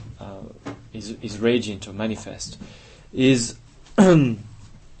is radiant or manifest, is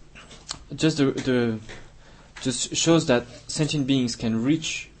just just shows that sentient beings can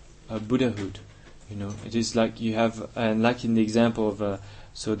reach Buddhahood. It is like you have, and like in the example of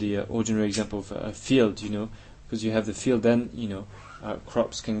the ordinary example of a field, because you have the field, then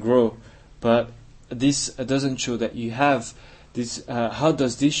crops can grow, but this doesn't show that you have this. How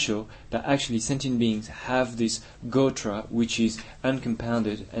does this show that actually sentient beings have this gotra which is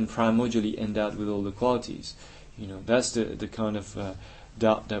uncompounded and primordially endowed with all the qualities? That's the kind of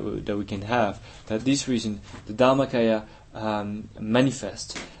doubt that we can have. That this reason, the Dhammakaya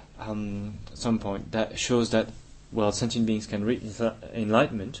manifest some point that shows that sentient beings can reach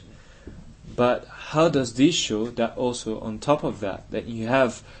enlightenment. But how does this show that also on top of that you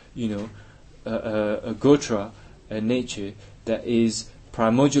have a gotra, a nature that is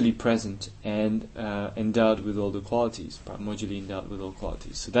primordially present and endowed with all the qualities, primordially endowed with all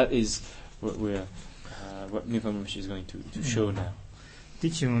qualities. So that is what Mipham is going to show now.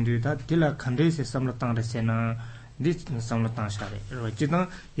 Teaching that Dila Kandese Samlatang Sena, this Samlatang Shari. Rajita,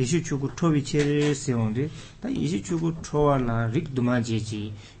 Ishichuku Tovicheri Seondi, that Ishichuku Troala, Rik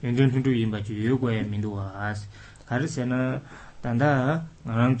Dumaji, and don't do Imbachu, Yoga and Minduas, Karisena. Tanda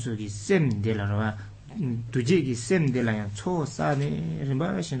Naramtsugi sem de la Tujigi sem de la Cho Sane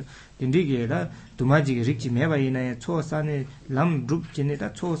Rimbaration, Dindigeda, Tumaji Riki Mevaina, Cho Sane, Lam Drup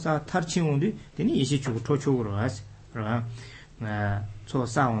Geneta, Cho Sa Tarchiundi, then Ishichu Tochuras, Cho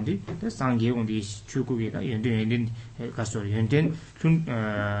Soundi, the Sangi on the Chukugita, and then Castori, and then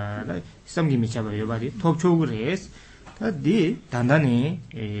some Gimichaba Yobadi, Top Chogres, that the Tandani,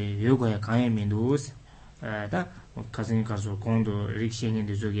 Yoga Kaimindus, that. 가슴이 가서 공도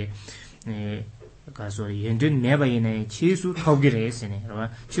릭시행인데 저게 가서 연든 매바이네 치수 터기를 했으네. 그러나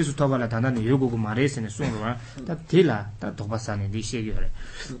치수 터발라 단단히 요구고 말했으네. 송으로와 다 딜라 다 도바사네 릭시행이래.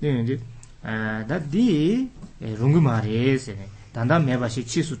 네 이제 다디 롱구 말했으네. 단단 매바시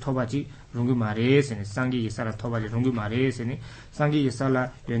치수 터바지 롱구 말했으네. 상기 이사라 터바지 롱구 말했으네. 상기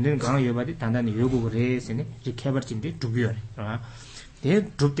이사라 연든 강 여바디 단단히 요구고 했으네. 이렇게 버진데 두비어래. 그러나 대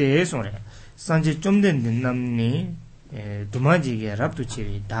두때 송래. 산지 좀 된 남니 두마지게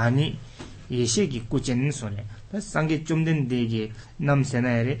랍두치리 다니 예식이 꾸진 소네 산게 좀 된 데게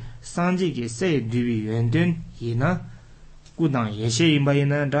남세나에 산지게 세 뒤비 연된 이나 꾸당 예시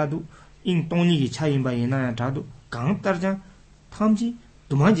임바이나 라도 인동니기 차임바이나 라도 강따르자 탐지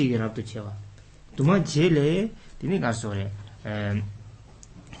두마지게 랍두치와 두마지레 디니 가소레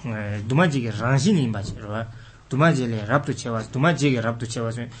두마지게 란신이 임바지로 두마지레 랍도 채와서 두마지게 랍도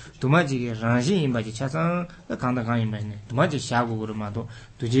채와서 두마지게 란시 임바지 차상 강다 강 임바네 두마지 샤고로 마도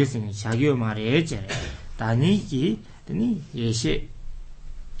두제생이 자기요 말에 제 다니기 되니 예시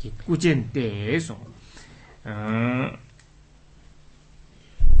꾸젠 때에서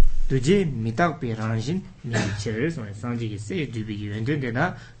두제 미탁베 란신 미치를 손에 상지기 세 두비기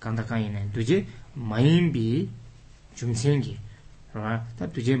연된데다 간다카이네 두제 마인비 중생기 다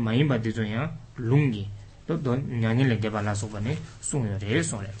두제 마인바 되죠야 룽기 또 냐니레 데발라서 보네 송요레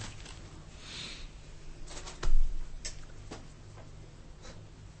손에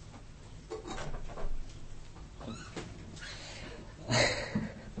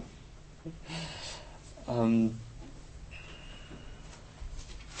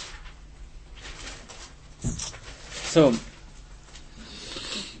So,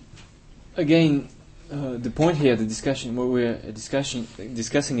 again, the point here, the discussion, what we're discussing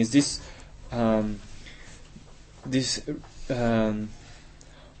is this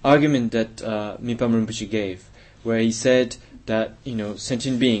argument that Mipham Rinpoche gave, where he said that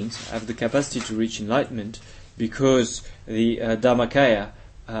sentient beings have the capacity to reach enlightenment because the Dharmakaya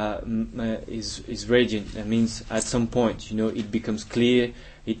is radiant. That means at some point, it becomes clear,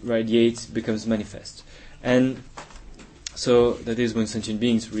 it radiates, becomes manifest, and so that is when sentient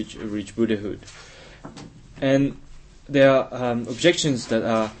beings reach Buddhahood. And there are objections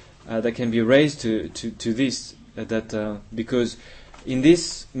that can be raised to this, because in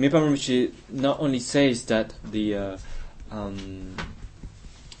this Mipham Rinpoche not only says that the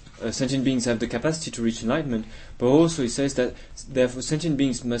sentient beings have the capacity to reach enlightenment, but also he says that therefore sentient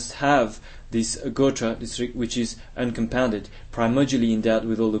beings must have this gotra, which is uncompounded, primordially endowed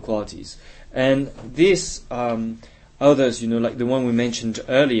with all the qualities. And this others, like the one we mentioned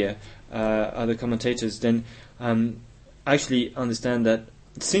earlier, other commentators, then actually understand that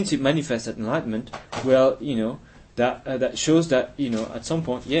since it manifests at enlightenment, well, that shows that at some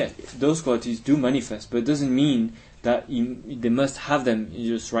point, those qualities do manifest, but it doesn't mean that they must have them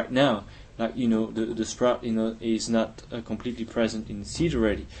just right now. Like the sprout, is not completely present in the seed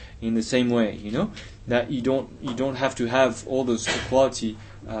already. In the same way, that you don't have to have all those quality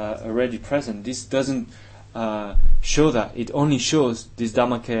already present. This doesn't show that. It only shows this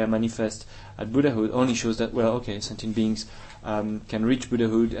Dharmakaya manifest at Buddhahood. Only shows that sentient beings can reach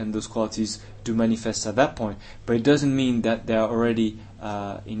Buddhahood, and those qualities do manifest at that point. But it doesn't mean that they are already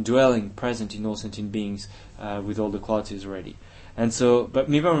indwelling, present in all sentient beings with all the qualities already. And so, but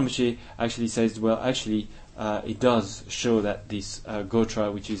Mipham Rinpoche actually says, it does show that this gotra,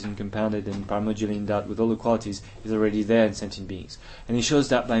 which is incompounded and primordially endowed with all the qualities, is already there in sentient beings. And he shows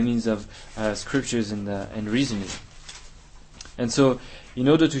that by means of scriptures and reasoning. And so, in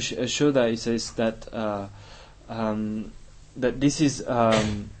order to show that, he says that that this is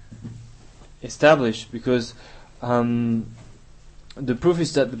established because the proof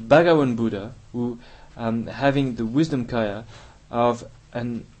is that the Bhagavan Buddha, who having the wisdom kaya of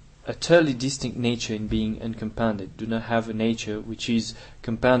an utterly distinct nature in being uncompounded, do not have a nature which is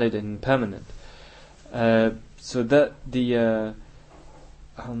compounded and impermanent. So that it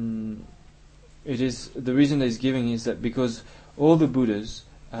is the reason that he's giving is that because all the Buddhas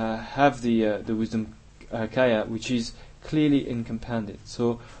have the wisdom kaya which is clearly incompounded.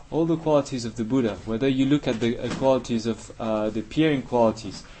 So all the qualities of the Buddha, whether you look at the qualities of the appearing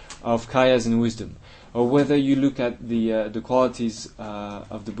qualities of kayas and wisdom, or whether you look at the qualities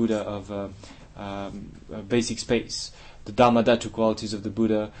of the Buddha of basic space, the Dharmadhatu qualities of the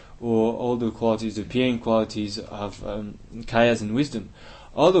Buddha, or all the qualities, the appearing qualities of kayas and wisdom,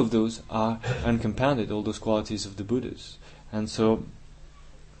 all of those are uncompounded, all those qualities of the Buddhas. And so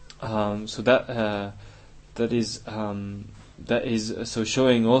that is so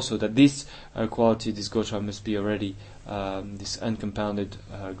showing also that this quality, this gotra, must be already this uncompounded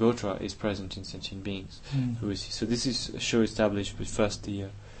gotra is present in sentient beings. So this is show established with first the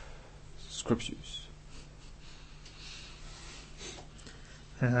scriptures.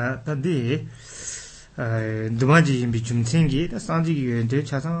 Tadi dumaji imbi chumtsengi da sanji gi yende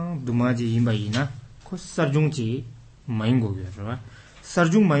chasang dumaji imba ina ko sarjung ji maingo gyo ra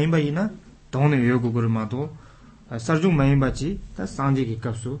sarjung mainba ina dong ne yogo gor ma do sarjung mainba ji da sanji gi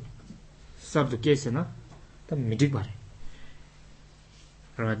kapsu sabdo kesena da midik bare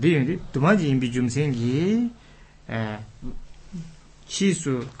ra de dumaji imbi chumtsengi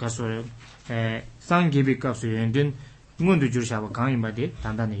chisu kaso sangi bi kapsu yenden ngondu jurshaba 강임바데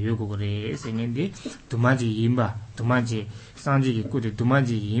단단히 요구거래 생긴데 두마지 임바 두마지 상지기 꾸데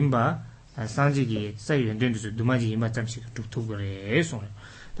두마지 임바 상지기 사이연된도 두마지 임바 잠시 툭툭거래 손.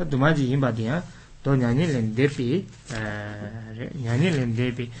 다 두마지 임바디야 또 냐니len 데피 냐니len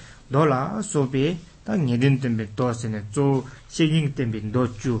데피 돌아 소비 다 녀든 템베 도스네 조 시깅 템베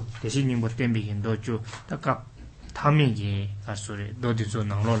도주 대신님 뭐 템베긴 도주 다가 타미기 가소래 도디조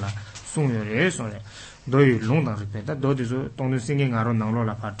나로라 송요래 손에 doyu longdang ripeta dodi zo tongdu singe ngaro nanglo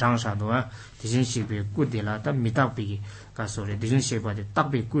la pa jangsha doa dijin shibe ku de la ta mitak pigi ka sore dijin shiba de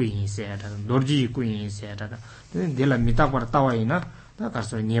takbe ku yin se ya dorji ku yin se ya de la mitak par tawa ina ta ka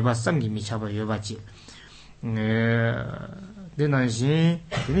sore nyeba samgi michaba yobachi de nan shin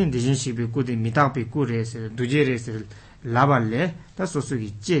dijin shibe ku de mitak pi ku re se duje re se laballe ta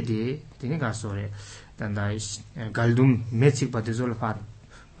sosugi che de tini ka sore tanda galdum mechik pa de zol fa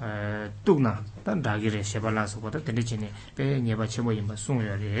tukna tan dagire shebala so da tene chine pe nyeba chebo yimba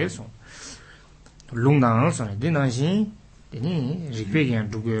sungyo re so lungdang so ne dinashin teni rikpe gyan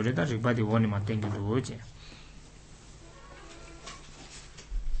dugyo re da rikpa di woni ma tengi do je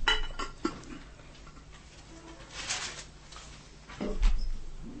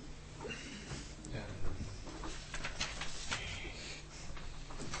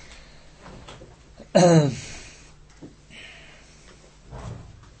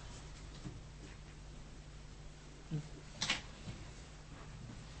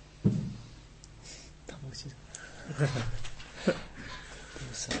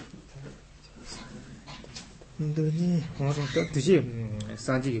두지 어서 두지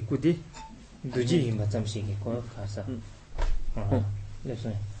산지기 꾸디 두지 맞잠시기 거 가서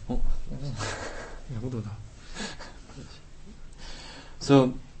됐어요. 야구도다.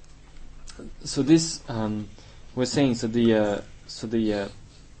 So this we're saying the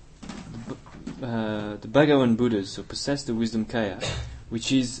Bhagavan Buddhas who possess the wisdom kaya,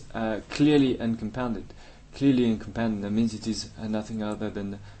 which is clearly uncompounded. Clearly uncompounded, that means it is nothing other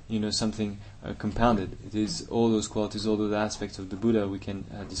than something compounded. It is all those qualities, all those aspects of the Buddha we can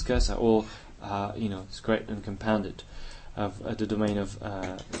discuss are all it's great and compounded of the domain of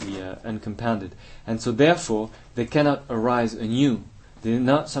the uncompounded, and so therefore they cannot arise anew. They're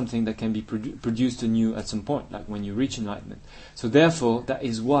not something that can be produced anew at some point, like when you reach enlightenment. So therefore, that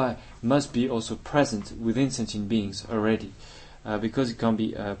is why it must be also present within sentient beings already, because it can't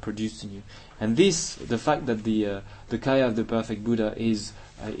be produced anew. And this, the fact that the kaya of the perfect Buddha is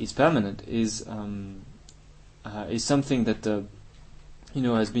permanent, is something that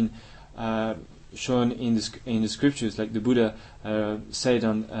has been shown in the scriptures. Like the Buddha said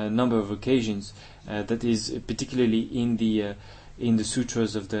on a number of occasions, that is particularly in the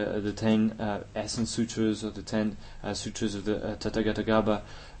sutras of the 10 essence sutras, or the 10 sutras of the Tathagata.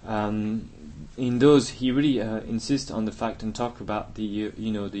 In those, he really insists on the fact and talk about the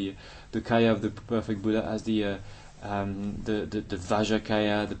kaya of the perfect Buddha as the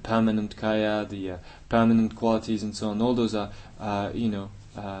Vajrakaya, the permanent kaya, the permanent qualities, and so on. All those are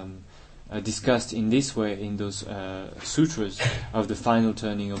discussed in this way in those sutras of the final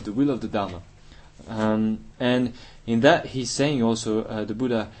turning of the will of the Dharma. And in that, he's saying also the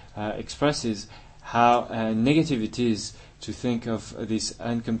Buddha expresses how negative it is to think of this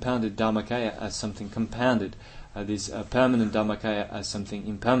uncompounded Dharmakaya as something compounded, this permanent Dharmakaya as something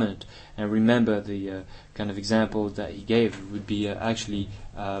impermanent. And remember the kind of example that he gave would be actually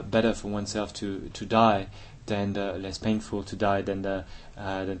better for oneself to die than less painful to die than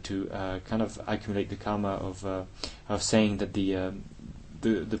to kind of accumulate the karma of saying that the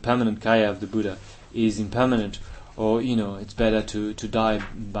permanent kaya of the Buddha is impermanent, or it's better to die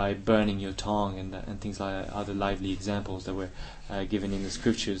by burning your tongue and things like that, other lively examples that were given in the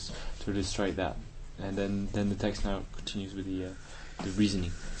scriptures to illustrate that. And then the text now continues with the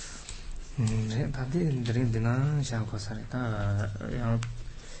reasoning.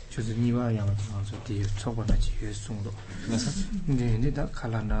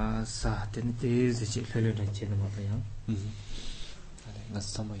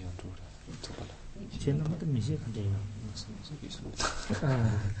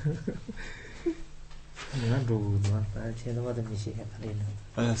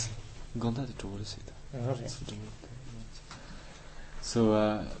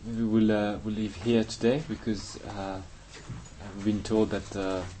 So maybe we'll leave here today, because we've been told that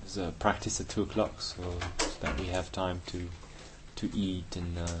there's a practice at 2:00, so that we have time to eat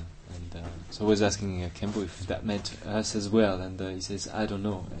and so I was asking Kempo if that meant us as well, and he says I don't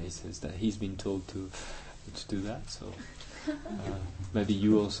know. He says that he's been told to do that, so maybe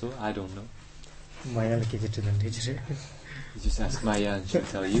you also. I don't know. Maya will give it to them. You just ask Maya and she'll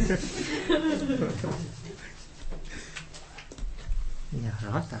tell you. Yeah,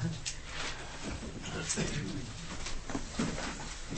 right.